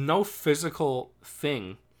no physical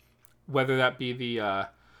thing, whether that be the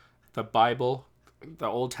Bible, the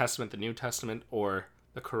Old Testament, the New Testament, or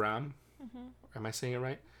the Quran. Mm-hmm. Am I saying it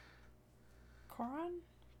right?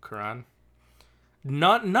 Quran.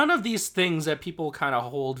 None of these things that people kind of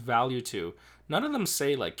hold value to, none of them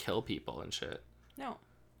say like kill people and shit. No.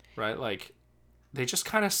 Right? Like, they just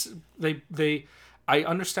kind of they. I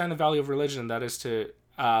understand the value of religion, that is to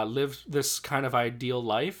live this kind of ideal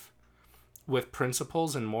life with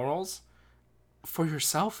principles and morals for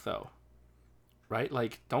yourself, though. Right?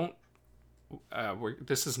 Like, don't.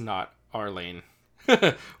 This is not our lane.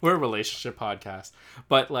 We're a relationship podcast,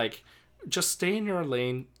 but like, just stay in your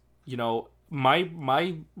lane.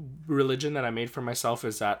 My religion that I made for myself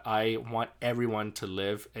is that I want everyone to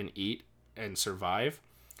live and eat and survive.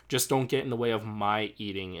 Just don't get in the way of my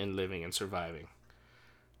eating and living and surviving.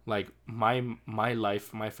 Like, my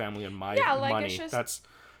life, my family, and my money. Just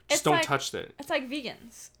don't touch it. It's like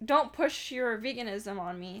vegans. Don't push your veganism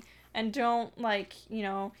on me, and don't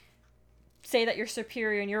say that you're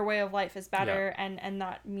superior and your way of life is better, and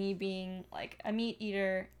not me being like a meat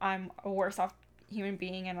eater, I'm a worse off human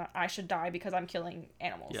being and I should die because I'm killing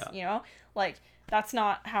animals. Like, that's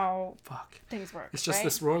not how things work. It's just, right?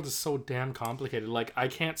 This world is so damn complicated. Like, I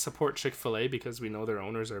can't support Chick-fil-A because we know their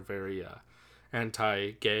owners are very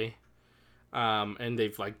anti-gay, and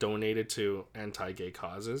they've like donated to anti-gay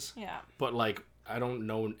causes. Yeah. But like, I don't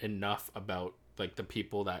know enough about like the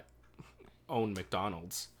people that own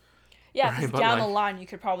McDonald's. Yeah, because down the line you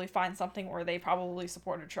could probably find something where they probably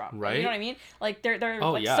supported Trump. Right. You know what I mean? Like there are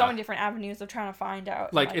so many different avenues of trying to find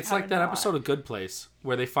out. Like it's like that episode of Good Place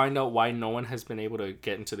where they find out why no one has been able to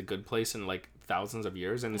get into the good place in like thousands of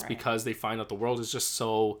years, and it's because they find out the world is just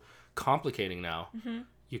so complicating now. Mm-hmm.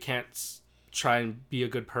 You can't try and be a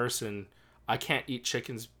good person. I can't eat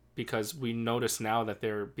chickens because we notice now that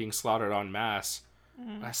they're being slaughtered en masse.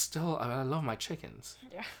 Mm-hmm. I love my chickens.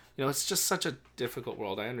 Yeah. You know, it's just such a difficult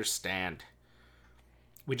world. I understand.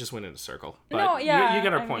 We just went in a circle. But no, yeah. You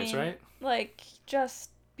get our points, right? Like, just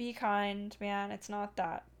be kind, man. It's not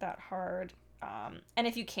that hard. And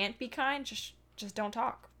if you can't be kind, just don't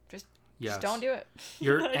talk. Just don't do it.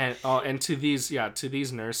 And to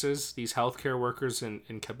these nurses, these healthcare workers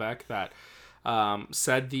in Quebec that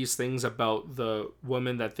said these things about the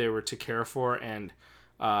woman that they were to care for, and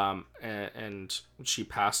she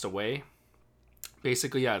passed away.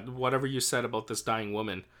 Basically, whatever you said about this dying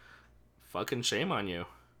woman, fucking shame on you.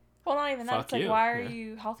 Well, not even that. It's like, why are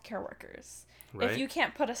you healthcare workers? Right? If you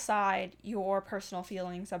can't put aside your personal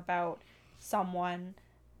feelings about someone,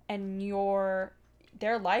 and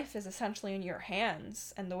their life is essentially in your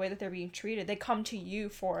hands, and the way that they're being treated, they come to you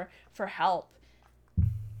for help.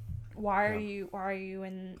 Why are you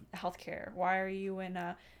in healthcare? Why are you in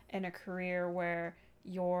a career where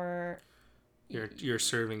you're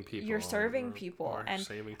serving people. You're serving people, or and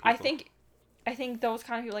saving people. I think those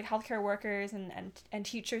kind of people, like healthcare workers and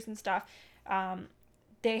teachers and stuff,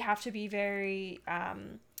 they have to be very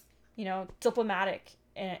diplomatic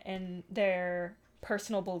in their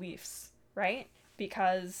personal beliefs, right?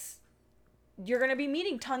 Because you're gonna be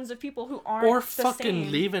meeting tons of people who aren't or the fucking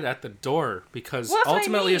same. Leave it at the door, because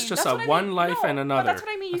ultimately it's just one life and another. But that's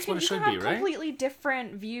what I mean. You can have completely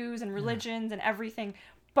different views and religions and everything.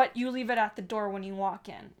 But you leave it at the door when you walk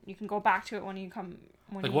in. You can go back to it when you come.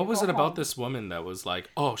 What was it about this woman that was like,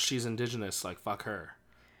 oh, she's indigenous, like fuck her,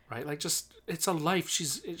 right? Like, just, it's a life.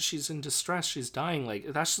 She's in distress. She's dying.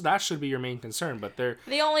 Like that should be your main concern. But they're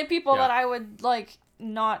the only people that I would like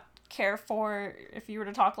not care for if you were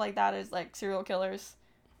to talk like that is like serial killers,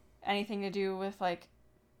 anything to do with like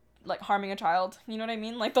harming a child. You know what I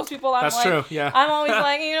mean? Like those people. That's true. Yeah. I'm always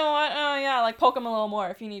like, you know what? Oh yeah, like poke them a little more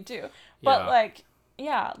if you need to. But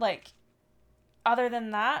other than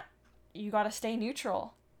that, you got to stay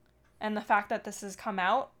neutral. And the fact that this has come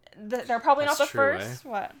out, they're probably not the first.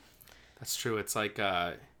 What? That's true. It's like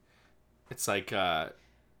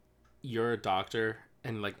you're a doctor,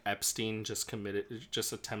 and like Epstein just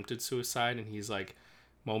attempted suicide, and he's like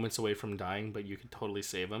moments away from dying, but you could totally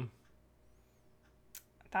save him.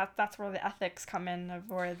 That's where the ethics come in, of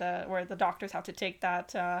where the doctors have to take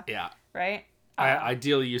that. Right.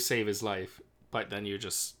 Ideally, you save his life. But then you're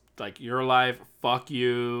just like, you're alive, fuck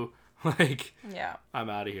you, like, I'm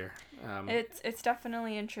out of here. It's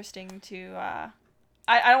definitely interesting to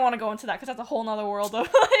I don't want to go into that because that's a whole nother world of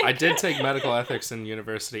like... I did take medical ethics in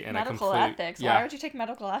university, and medical ethics. Why would you take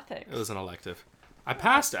medical ethics? It was an elective. I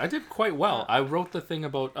passed it. I did quite well. I wrote the thing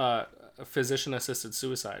about physician assisted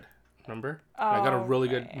suicide. Remember? I got a really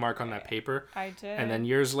good mark on that paper. I did. And then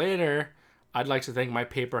years later, I'd like to think my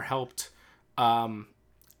paper helped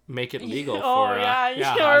make it legal for your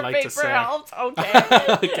I'd like paper to say. helped.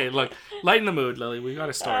 Okay. Okay, look, lighten the mood, Lily. We got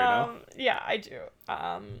a story now. Yeah, I do.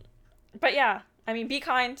 But yeah, I mean, be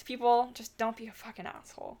kind to people. Just don't be a fucking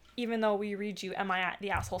asshole. Even though we read you "Am I the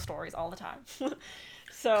asshole?" stories all the time.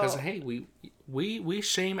 So because hey, we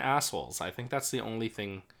shame assholes. I think that's the only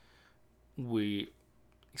thing we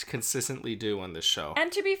consistently do on this show. And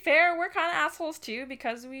to be fair, we're kind of assholes too,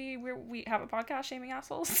 because we have a podcast shaming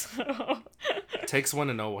assholes. It takes one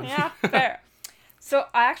to know one. Yeah, fair. So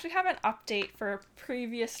I actually have an update for a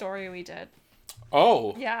previous story we did.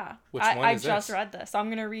 Oh. Yeah. Which one I is just this? read this. So I'm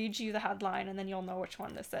going to read you the headline and then you'll know which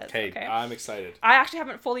one this is. Okay, I'm excited. I actually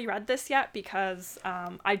haven't fully read this yet because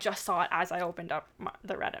I just saw it as I opened up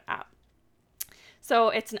the Reddit app. So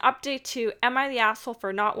it's an update to "Am I the asshole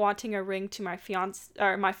for not wanting a ring to my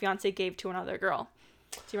fiance gave to another girl?"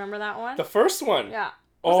 Do you remember that one? The first one? Yeah.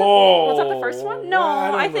 Was that the first one? No,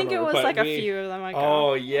 I think it was like a few of them ago.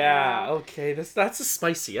 Oh yeah. Okay, that's the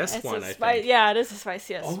spiciest one, I think. Yeah, it is the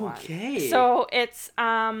spiciest one. Okay. So it's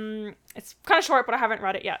kind of short, but I haven't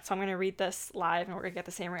read it yet, so I'm gonna read this live and we're gonna get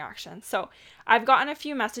the same reaction. So I've gotten a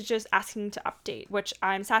few messages asking to update, which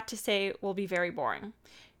I'm sad to say will be very boring.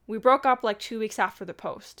 We broke up like 2 weeks after the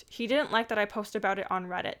post. He didn't like that I posted about it on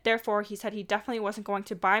Reddit. Therefore, he said he definitely wasn't going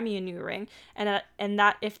to buy me a new ring, and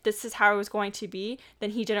that if this is how it was going to be, then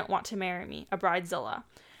he didn't want to marry me, a bridezilla.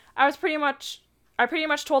 I pretty much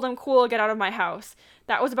told him, cool, get out of my house.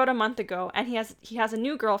 That was about a month ago, and he has a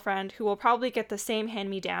new girlfriend who will probably get the same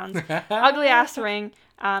hand-me-downs. Ugly ass ring.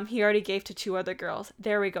 He already gave to 2 other girls.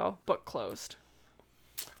 There we go. Book closed.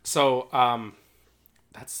 So,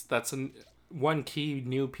 that's one key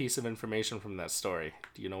new piece of information from that story.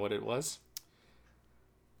 Do you know what it was?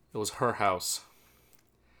 It was her house.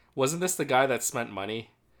 Wasn't this the guy that spent money?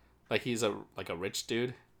 Like he's a rich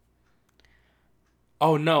dude?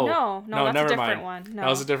 Oh, no. No, that's never a different mind. one. No, that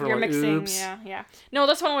was a different you're one. Mixing, Oops. Yeah. No,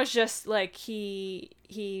 this one was just like he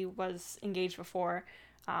was engaged before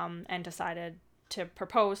and decided to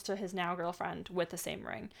propose to his now girlfriend with the same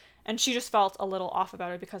ring. And she just felt a little off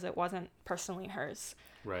about it because it wasn't personally hers.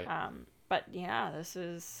 Right. But yeah, this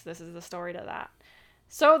is the story to that.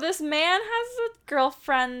 So this man has a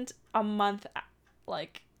girlfriend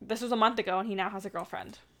this was a month ago, and he now has a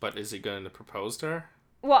girlfriend. But is he going to propose to her?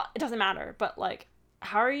 Well, it doesn't matter, but like,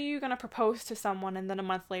 how are you going to propose to someone and then a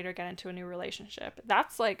month later get into a new relationship?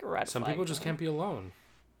 That's like a red flag. Some people just can't be alone.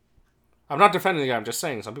 I'm not defending the guy, I'm just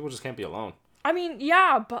saying some people just can't be alone. I mean,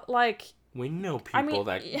 yeah, but like... We know people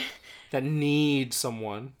that need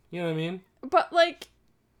someone. You know what I mean? But like,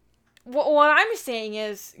 what I'm saying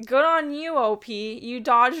is, good on you, OP. You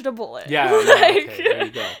dodged a bullet. Yeah, like, okay, there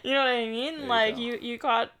you go. You know what I mean? There like, you you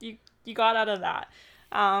got out of that.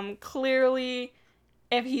 Clearly,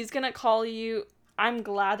 if he's gonna call you, I'm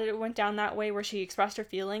glad that it went down that way where she expressed her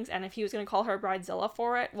feelings, and if he was gonna call her bridezilla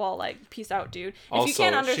for it, well, like, peace out, dude. If also, you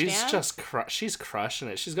can't understand, she's just she's crushing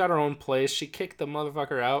it. She's got her own place. She kicked the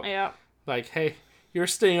motherfucker out. Yeah. Like, hey, you're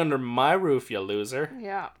staying under my roof, you loser.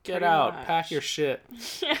 Yeah. Get out. Pack your shit.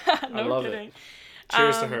 Yeah, no I love kidding. it.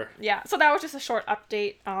 Cheers to her. Yeah, so that was just a short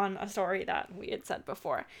update on a story that we had said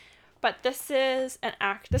before. But this is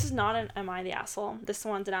this is not an Am I the Asshole? This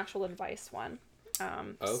one's an actual advice one.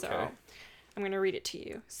 Okay. So I'm going to read it to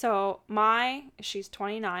you. So she's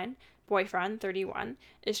 29, boyfriend, 31,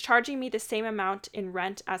 is charging me the same amount in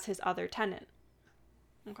rent as his other tenant.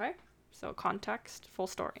 Okay? So context, full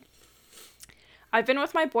story. I've been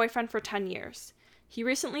with my boyfriend for 10 years. He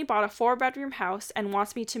recently bought a 4-bedroom house and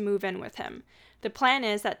wants me to move in with him. The plan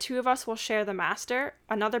is that 2 of us will share the master,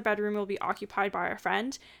 another bedroom will be occupied by our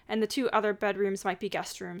friend, and the 2 other bedrooms might be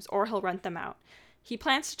guest rooms, or he'll rent them out. He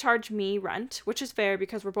plans to charge me rent, which is fair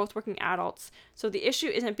because we're both working adults, so the issue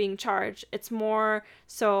isn't being charged, it's more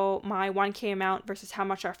so my 1K amount versus how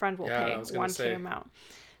much our friend will pay, 1K amount.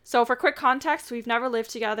 So for quick context, we've never lived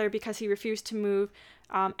together because he refused to move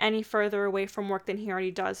any further away from work than he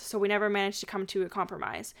already does, so we never managed to come to a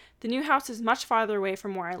compromise. The new house is much farther away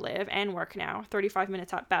from where I live and work now, 35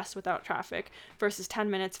 minutes at best without traffic, versus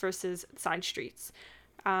 10 minutes versus side streets.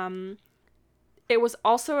 It was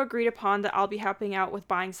also agreed upon that I'll be helping out with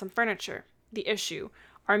buying some furniture. The issue: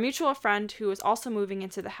 our mutual friend, who is also moving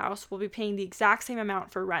into the house, will be paying the exact same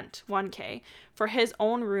amount for rent, 1K, for his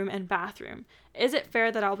own room and bathroom. Is it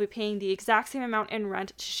fair that I'll be paying the exact same amount in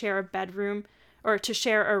rent to share a bedroom, or to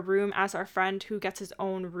share a room as our friend who gets his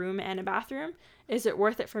own room and a bathroom? Is it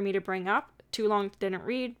worth it for me to bring up? Too long didn't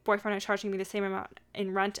read. Boyfriend is charging me the same amount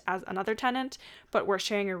in rent as another tenant, but we're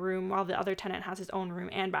sharing a room while the other tenant has his own room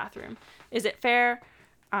and bathroom. Is it fair?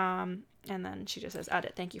 And then she just says,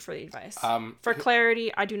 edit, thank you for the advice. For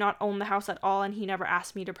clarity, I do not own the house at all, and he never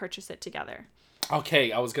asked me to purchase it together.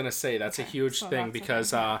 Okay, I was going to say, that's a huge thing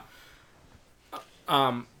because,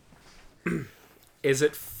 is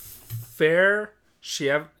it fair?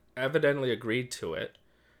 She evidently agreed to it.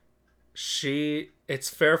 It's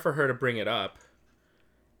fair for her to bring it up.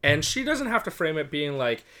 And she doesn't have to frame it being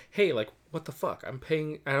like, hey, like, what the fuck? I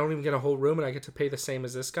don't even get a whole room and I get to pay the same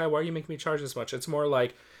as this guy. Why are you making me charge this much? It's more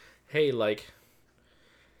like, hey, I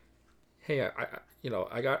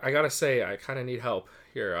gotta say, I kind of need help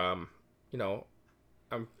here. I'm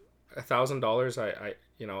 $1,000.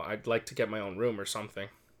 I'd like to get my own room or something,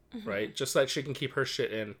 right? Just so that she can keep her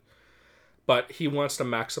shit in. But he wants to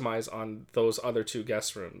maximize on those other 2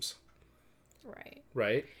 guest rooms.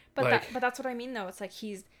 Right? But that's what I mean, though. It's like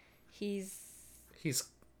he's it's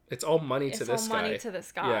all money to this guy. Money to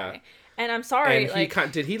this guy. Yeah. And I'm sorry.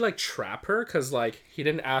 And did he trap her? Because he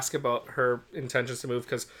didn't ask about her intentions to move.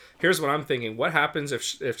 Because here's what I'm thinking: what happens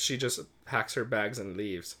if she just packs her bags and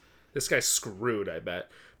leaves? This guy's screwed, I bet.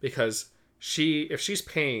 Because if she's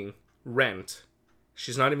paying rent,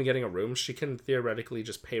 she's not even getting a room. She can theoretically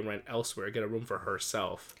just pay rent elsewhere, get a room for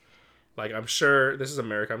herself. Like, I'm sure this is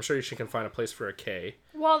America. I'm sure she can find a place for a K.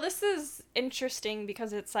 Well, this is interesting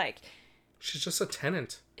because it's like, She's just a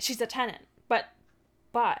tenant. She's a tenant, but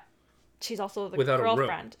she's also the Without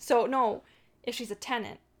girlfriend. So no, if she's a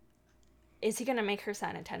tenant, is he gonna make her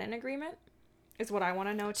sign a tenant agreement? Is what I want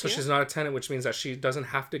to know too. So she's not a tenant, which means that she doesn't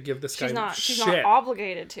have to give this guy shit. She's not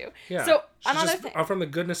obligated to. Yeah. So she's another just, thing. from the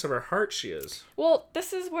goodness of her heart, she is. Well,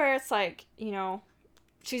 this is where it's like,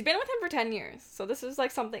 she's been with him for 10 years. So this is like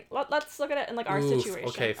something. Let's look at it in like our situation.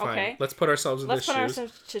 Okay, fine. Okay? Let's put ourselves in this shoes. Let's put our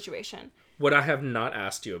situation. Would I have not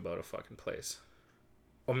asked you about a fucking place?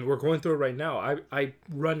 I mean, we're going through it right now. I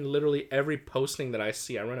run literally every posting that I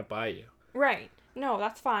see. I run it by you. Right. No,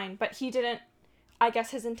 that's fine. But he didn't. I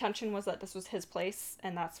guess his intention was that this was his place,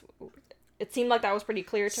 and it seemed like that was pretty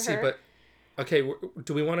clear to her. But, okay,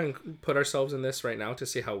 do we want to put ourselves in this right now to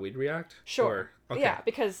see how we'd react? Sure. Okay. Yeah,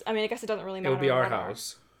 because, I mean, I guess it doesn't really matter. It would be our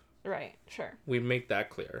house. Right, sure. We make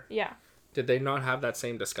that clear. Yeah. Did they not have that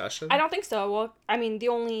same discussion? I don't think so. Well, I mean, the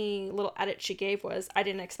only little edit she gave was, I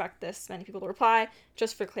didn't expect this many people to reply.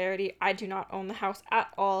 Just for clarity, I do not own the house at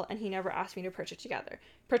all, and he never asked me to purchase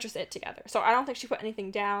it together. So I don't think she put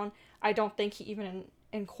anything down. I don't think he even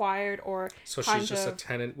inquired or so she's just a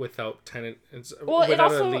tenant without tenant. Well,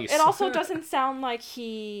 without a lease. It also doesn't sound like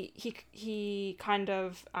he kind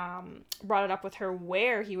of brought it up with her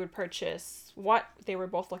where he would purchase what they were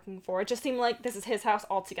both looking for. It just seemed like this is his house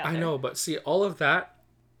altogether. I know, but see, all of that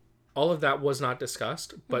was not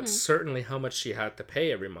discussed, but certainly how much she had to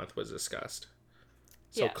pay every month was discussed.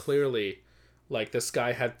 So clearly, like, this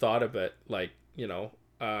guy had thought of it, like,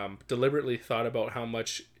 deliberately thought about how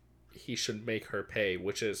much he should make her pay,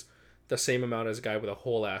 which is the same amount as a guy with a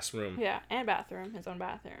whole ass room. Yeah, and bathroom, his own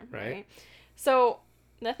bathroom. Right? So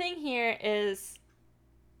the thing here is,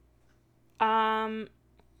 I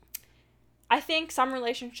think some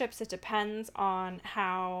relationships, it depends on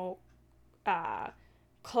how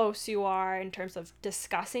close you are in terms of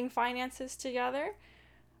discussing finances together.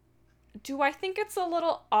 Do I think it's a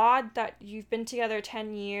little odd that you've been together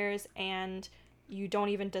 10 years and you don't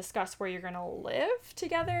even discuss where you're gonna live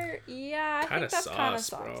together? Yeah, I think that's kind of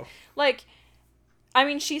sucks. Bro. Like, I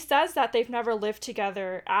mean, she says that they've never lived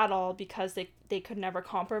together at all because they could never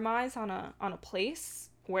compromise on a place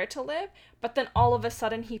where to live. But then all of a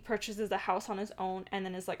sudden he purchases a house on his own and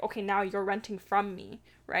then is like, okay, now you're renting from me,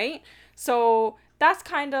 right? So that's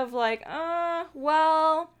kind of like,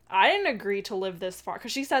 well, I didn't agree to live this far,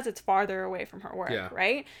 because she says it's farther away from her work,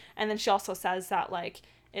 right? And then she also says that, like,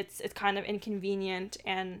 it's kind of inconvenient,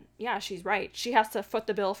 and yeah, she's right. She has to foot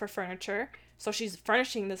the bill for furniture, so she's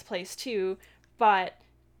furnishing this place too. But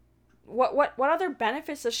what other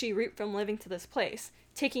benefits does she reap from living to this place?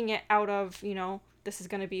 Taking it out of, this is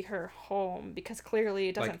going to be her home, because clearly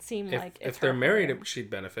it doesn't seem like it's if they're married, home. She'd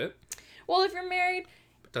benefit. Well, if you're married,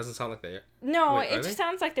 it doesn't sound like they. No, it just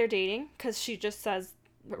sounds like they're dating, because she just says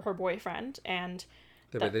her boyfriend, and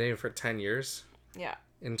they've been dating for 10 years. Yeah.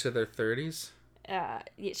 Into their 30s.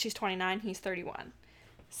 She's 29, he's 31.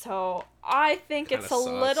 So I think Kinda it's a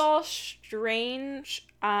little strange.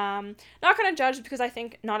 Not gonna judge, because I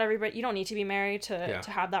think not everybody, you don't need to be married to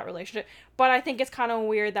have that relationship. But I think it's kind of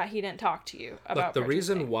weird that he didn't talk to you about. Look, the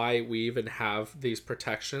reason why we even have these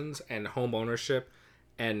protections and home ownership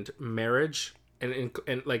and marriage and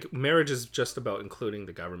like, marriage is just about including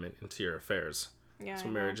the government into your affairs. Yeah, that's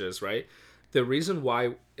what marriage is, right? The reason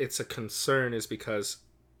why it's a concern is because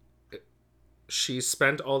she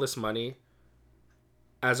spent all this money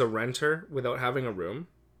as a renter without having a room,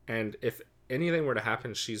 and if anything were to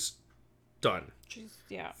happen, she's done.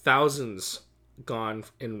 Thousands gone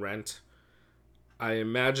in rent. I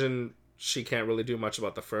imagine she can't really do much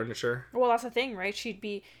about the furniture. Well, that's the thing, right? She'd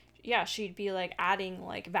be like adding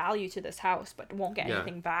like value to this house, but won't get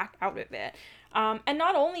anything back out of it. And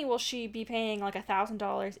not only will she be paying like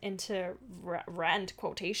 $1,000 into rent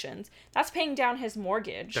quotations, that's paying down his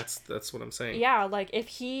mortgage. That's what I'm saying. Yeah, like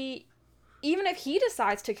even if he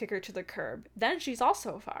decides to kick her to the curb, then she's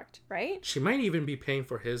also fucked, right? She might even be paying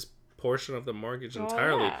for his portion of the mortgage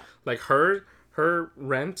entirely. Yeah. Like her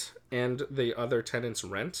rent and the other tenant's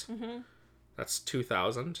rent. Mm-hmm. That's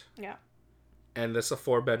 $2,000. Yeah. And this is a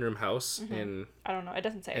 4-bedroom house in. I don't know. It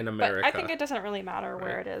doesn't say in America. But I think it doesn't really matter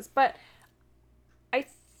where it is. But I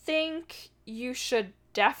think you should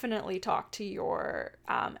definitely talk to your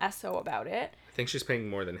SO about it. I think she's paying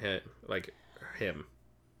more than him.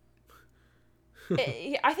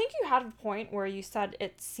 I think you had a point where you said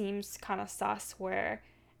it seems kind of sus, where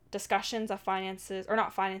discussions of finances, or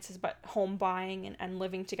not finances, but home buying and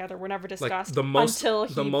living together were never discussed, until he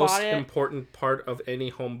bought it. The most important part of any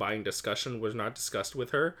home buying discussion was not discussed with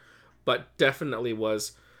her, but definitely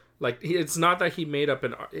was, like, it's not that he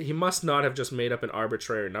must not have just made up an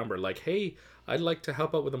arbitrary number, like, hey, I'd like to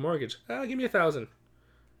help out with a mortgage. Give me $1,000.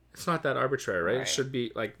 It's not that arbitrary, right? Right. It should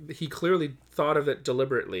be like he clearly thought of it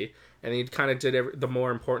deliberately, and he kind of did the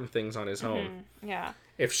more important things on his own. Yeah.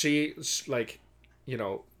 If she like, you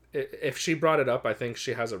know, if she brought it up, I think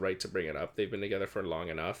she has a right to bring it up. They've been together for long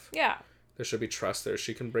enough. Yeah. There should be trust there.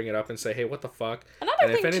 She can bring it up and say, "Hey, what the fuck?" Another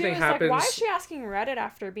and thing if anything too is happens, like, why is she asking Reddit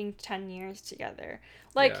after being 10 years together?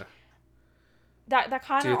 Like, that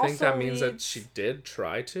kind of also. Do you think that means that leads... she did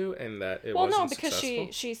try to, and that it well, wasn't no, because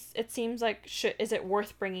successful? she's. It seems like is it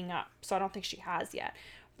worth bringing up? So I don't think she has yet.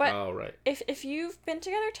 But oh, right. if you've been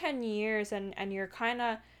together 10 years and you're kind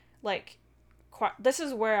of like, this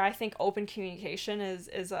is where I think open communication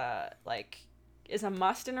is a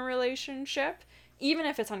must in a relationship, even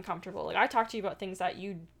if it's uncomfortable. Like, I talk to you about things that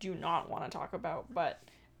you do not want to talk about, but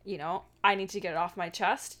you know, I need to get it off my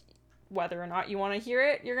chest. Whether or not you want to hear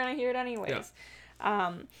it, you're gonna hear it anyways.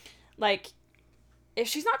 Like, if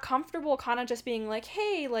she's not comfortable kind of just being like,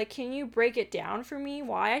 hey, like, can you break it down for me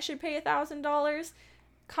why I should pay $1,000,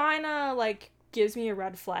 kind of like gives me a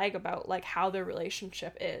red flag about like how their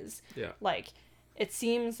relationship is. Like, it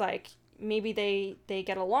seems like maybe they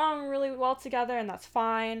get along really well together, and that's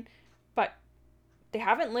fine, but they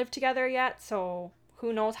haven't lived together yet, so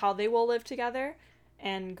who knows how they will live together.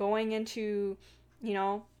 And going into, you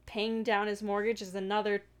know, paying down his mortgage is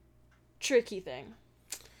another tricky thing.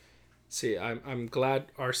 See, I'm glad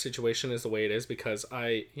our situation is the way it is, because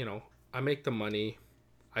I make the money.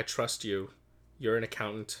 I trust you. You're an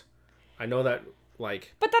accountant. I know that,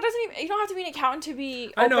 like... But that doesn't even... You don't have to be an accountant to be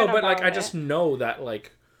open I know, but, like, about I just know that,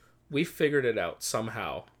 like, we figured it out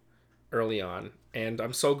somehow early on. And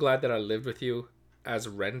I'm so glad that I lived with you as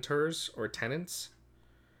renters or tenants.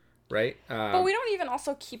 Right? But we don't even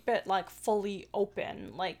also keep it, like, fully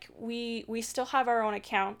open. Like, we still have our own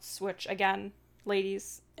accounts, which, again,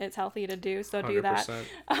 ladies, it's healthy to do, so 100%. Do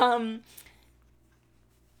that.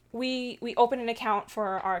 We open an account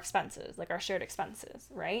for our expenses, like our shared expenses,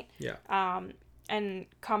 right? Yeah. And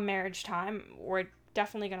come marriage time, we're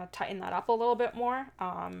definitely going to tighten that up a little bit more.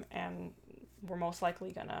 And we're most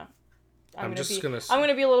likely going to... I'm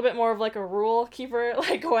gonna be a little bit more of like a rule keeper,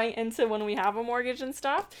 like going into when we have a mortgage and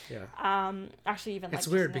stuff. Yeah. Actually, even it's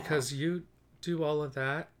weird because you do all of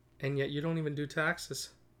that and yet you don't even do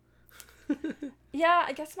taxes. Yeah,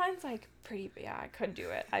 I guess mine's like pretty. Yeah, I could do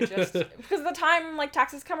it. I just because the time like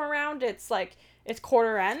taxes come around, it's like it's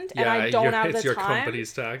quarter end, and I don't have the time. It's your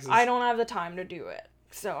company's taxes. I don't have the time to do it,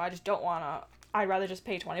 so I just don't want to. I'd rather just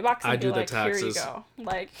pay $20 and I do like, the taxes. Here you go.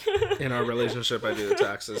 Like in our relationship, I do the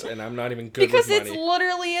taxes, and I'm not even good because with money. Because it's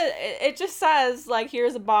literally it just says like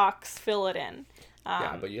here's a box, fill it in.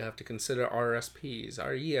 Yeah, but you have to consider RSPs,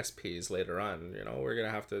 our ESPs later on. You know, we're gonna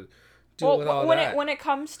have to deal with all that. When it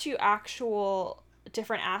comes to actual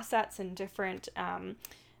different assets and different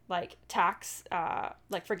like tax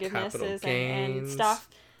like forgivenesses and stuff,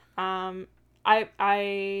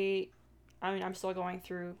 I mean, I'm still going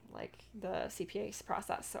through, like, the CPA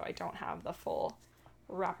process, so I don't have the full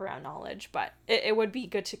wraparound knowledge, but it would be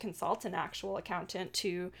good to consult an actual accountant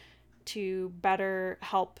to better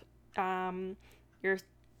help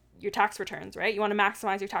your tax returns, right? You want to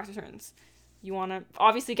maximize your tax returns. You want to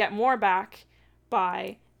obviously get more back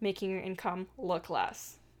by making your income look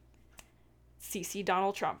less. CC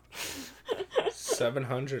Donald Trump.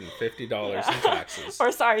 $750 in taxes.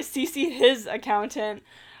 Or sorry, CC his accountant.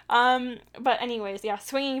 But anyways, yeah,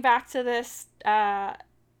 swinging back to this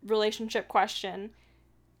relationship question,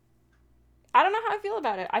 I don't know how I feel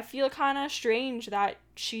about it. I feel kind of strange that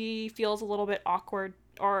she feels a little bit awkward,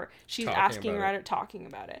 or she's asking Reddit talking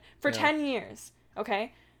about it for 10 years.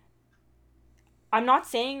 Okay, I'm not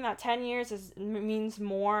saying that 10 years means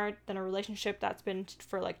more than a relationship that's been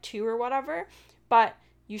for like 2 or whatever, but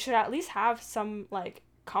you should at least have some like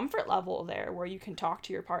comfort level there where you can talk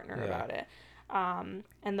to your partner about it.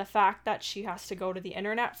 And the fact that she has to go to the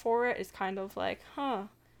internet for it is kind of like,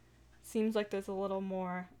 seems like there's a little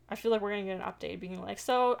more. I feel like we're gonna get an update being like,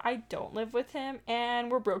 so I don't live with him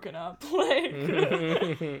and we're broken up. Like,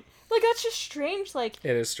 like that's just strange. Like,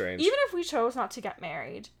 it is strange. Even if we chose not to get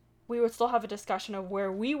married, we would still have a discussion of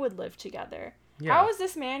where we would live together. Yeah. How is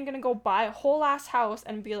this man gonna go buy a whole ass house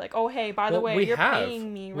and be like, oh hey, by the way, you're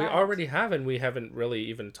paying me rent? We already have, and we haven't really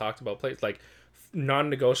even talked about place like.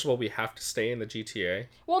 Non-negotiable, we have to stay in the GTA.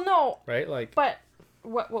 Well, no. Right? Like, but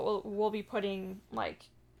what we'll be putting like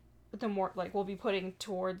we'll be putting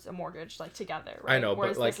towards a mortgage like together, right? I know,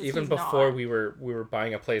 but like even before we were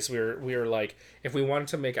buying a place, we were like, if we wanted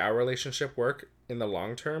to make our relationship work in the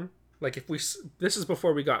long term, like this is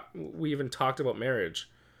before we even talked about marriage.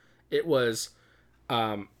 It was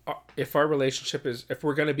if our relationship is, if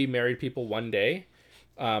we're going to be married people one day,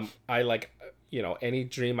 you know, any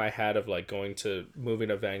dream I had of like moving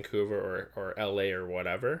to Vancouver or LA or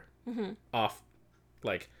whatever,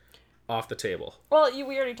 off the table. Well,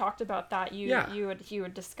 we already talked about that. You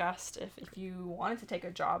had discussed if you wanted to take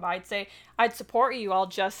a job, I'd say I'd support you. I'll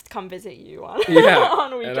just come visit you on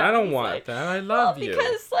on weekends. And I don't want that. I love you.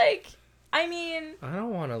 Because like, I mean, I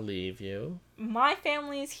don't want to leave you. My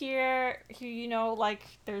family's here. You know, like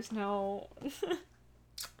there's no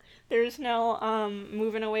there's no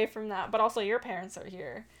moving away from that. But also your parents are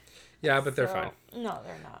here. Yeah, but they're fine. No,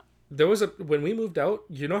 they're not. There was when we moved out,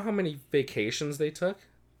 you know how many vacations they took?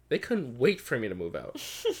 They couldn't wait for me to move out.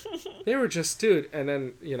 They were just, dude. And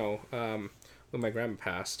then, you know, when my grandma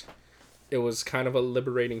passed, it was kind of a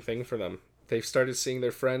liberating thing for them. They started seeing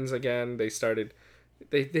their friends again. They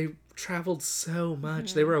traveled so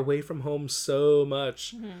much. They were away from home so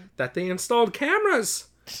much that they installed cameras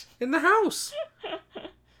in the house.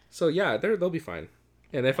 So yeah, they'll be fine.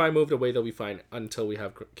 And if I moved away, they'll be fine until we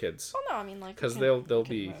have kids. Well, no, I mean, like, because they'll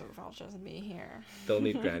be. Move. I'll just be here. They'll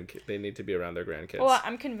need They need to be around their grandkids. Well,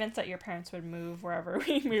 I'm convinced that your parents would move wherever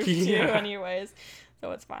we move to, anyways.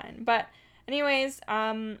 So it's fine. But, anyways,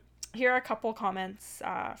 here are a couple comments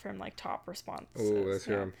from like top responses. Oh, let's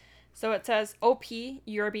hear them. So it says, OP,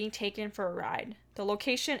 you're being taken for a ride. The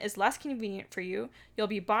location is less convenient for you. You'll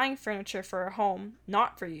be buying furniture for a home,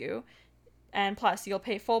 not for you. And plus, you'll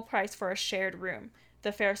pay full price for a shared room.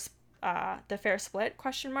 The fair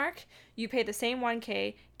split, ? You pay the same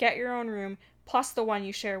 $1,000, get your own room, plus the one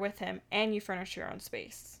you share with him, and you furnish your own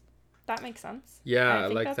space. That makes sense. Yeah, I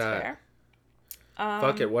like that. Fair.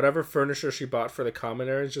 Fuck it. Whatever furniture she bought for the common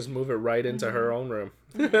areas, just move it right into her own room.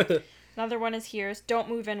 Another one is here is don't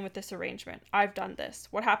move in with this arrangement. I've done this.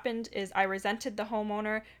 What happened is I resented the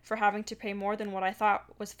homeowner for having to pay more than what I thought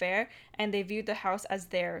was fair, and they viewed the house as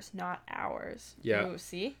theirs, not ours. Yeah. Ooh,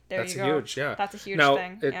 see? That's you go. Huge, yeah. That's a huge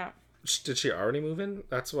thing. Yeah. Did she already move in?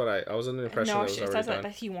 That's what I was under the impression that was already done. No, it says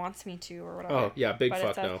that he wants me to or whatever. Oh, yeah, big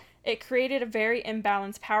fuck no. It created a very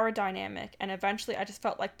imbalanced power dynamic, and eventually I just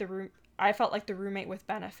felt like the roommate with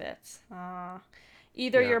benefits.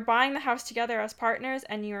 Either you're buying the house together as partners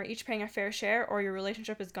and you are each paying a fair share, or your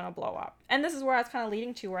relationship is going to blow up. And this is where I was kind of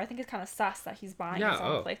leading to, where I think it's kind of sus that he's buying his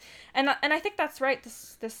own place. And I think that's right.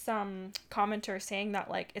 This commenter saying that,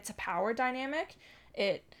 like, it's a power dynamic.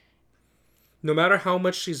 No matter how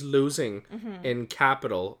much she's losing in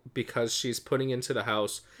capital because she's putting into the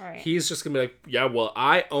house, he's just going to be like, yeah, well,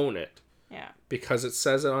 I own it. Yeah. Because it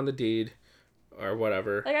says it on the deed or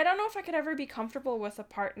whatever. Like, I don't know if I could ever be comfortable with a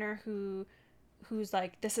partner who's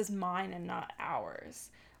like, this is mine and not ours.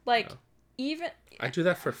 Like, even... I do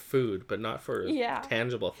that for food, but not for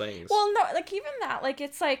tangible things. Well, no, like, even that, like,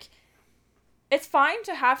 it's like, it's fine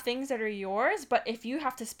to have things that are yours, but if you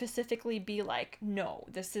have to specifically be like, no,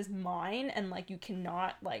 this is mine, and, like, you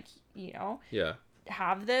cannot, like, you know,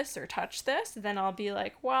 have this or touch this, then I'll be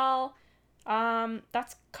like, well,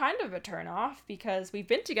 that's kind of a turn off, because we've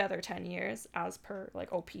been together 10 years, as per, like,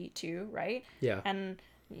 OP2, right? Yeah. And...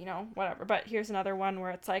 you know, whatever. But here's another one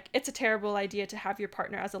where it's like, it's a terrible idea to have your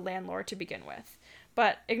partner as a landlord to begin with.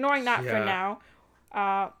 But ignoring that for now,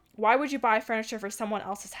 why would you buy furniture for someone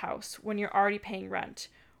else's house when you're already paying rent?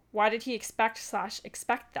 Why did he expect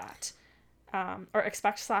that? Or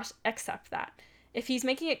accept that? If he's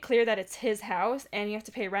making it clear that it's his house and you have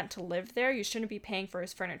to pay rent to live there, you shouldn't be paying for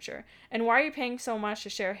his furniture. And why are you paying so much to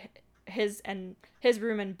share his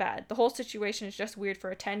room and bed? The whole situation is just weird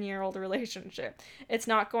for a 10-year-old relationship. It's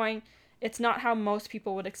not how most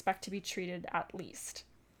people would expect to be treated, at least.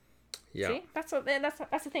 Yeah. See? That's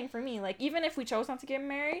the thing for me. Like, even if we chose not to get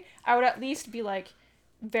married, I would at least be like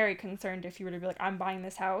very concerned if you were to be like, I'm buying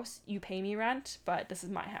this house, you pay me rent, but this is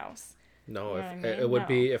my house. No, you know it would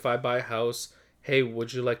be if I buy a house, hey,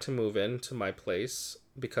 would you like to move into my place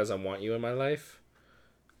because I want you in my life?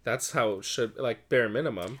 That's how it should, like, bare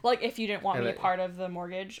minimum. Like, if you didn't want me a part of the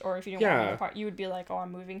mortgage, or if you didn't want me a part, you would be like, oh,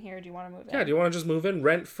 I'm moving here, do you want to move in? Yeah, do you want to just move in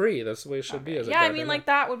rent-free? That's the way it should be. I mean, like,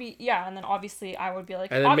 that would be, and then obviously I would be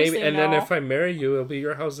like, and then obviously then if I marry you, it'll be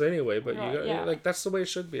your house anyway, but like, that's the way it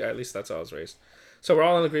should be. At least that's how I was raised. So we're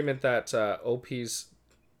all in agreement that OP's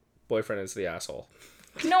boyfriend is the asshole.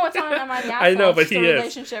 No, it's not my asshole. I know, but he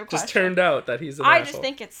is. Just turned out that he's an asshole. I just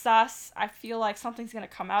think it's sus. I feel like something's going to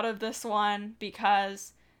come out of this one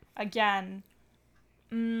because... again,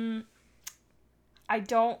 money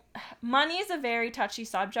is a very touchy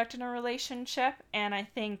subject in a relationship, and I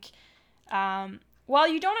think, while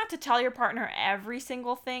you don't have to tell your partner every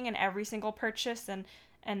single thing and every single purchase,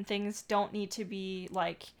 and things don't need to be,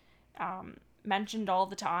 like, mentioned all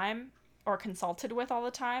the time, or consulted with all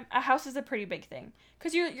the time, a house is a pretty big thing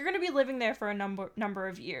because you're going to be living there for a number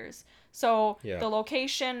of years. So the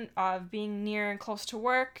location of being near and close to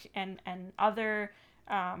work and other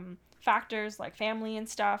factors like family and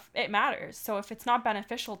stuff, it matters. So if it's not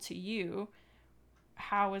beneficial to you,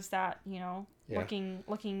 how is that,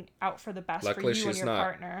 looking out for the best for you and your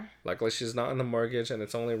partner? Luckily she's not on the mortgage and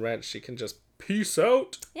it's only rent. She can just peace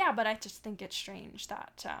out. Yeah, but I just think it's strange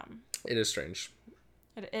that it is strange.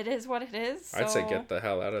 It is what it is. So... I'd say get the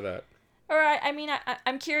hell out of that. All right. I mean,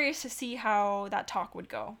 I'm curious to see how that talk would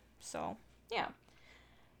go. So, yeah.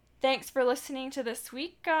 Thanks for listening to this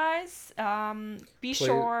week, guys. Be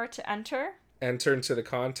sure to enter. Enter into the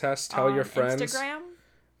contest. Tell your friends.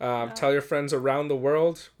 Instagram. Tell your friends around the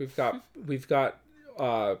world. We've got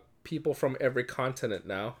people from every continent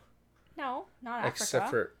now. No, not Africa. Except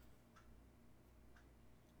for...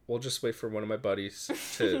 We'll just wait for one of my buddies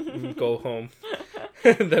to go home.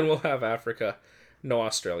 And then we'll have Africa. No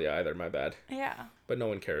Australia either, my bad. Yeah. But no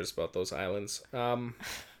one cares about those islands. Thank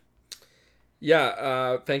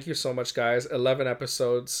you so much, guys. 11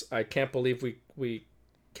 episodes. I can't believe we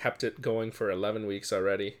kept it going for 11 weeks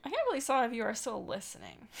already. I can't believe some of you are still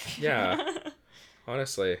listening. Yeah.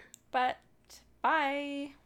 Honestly. But, bye.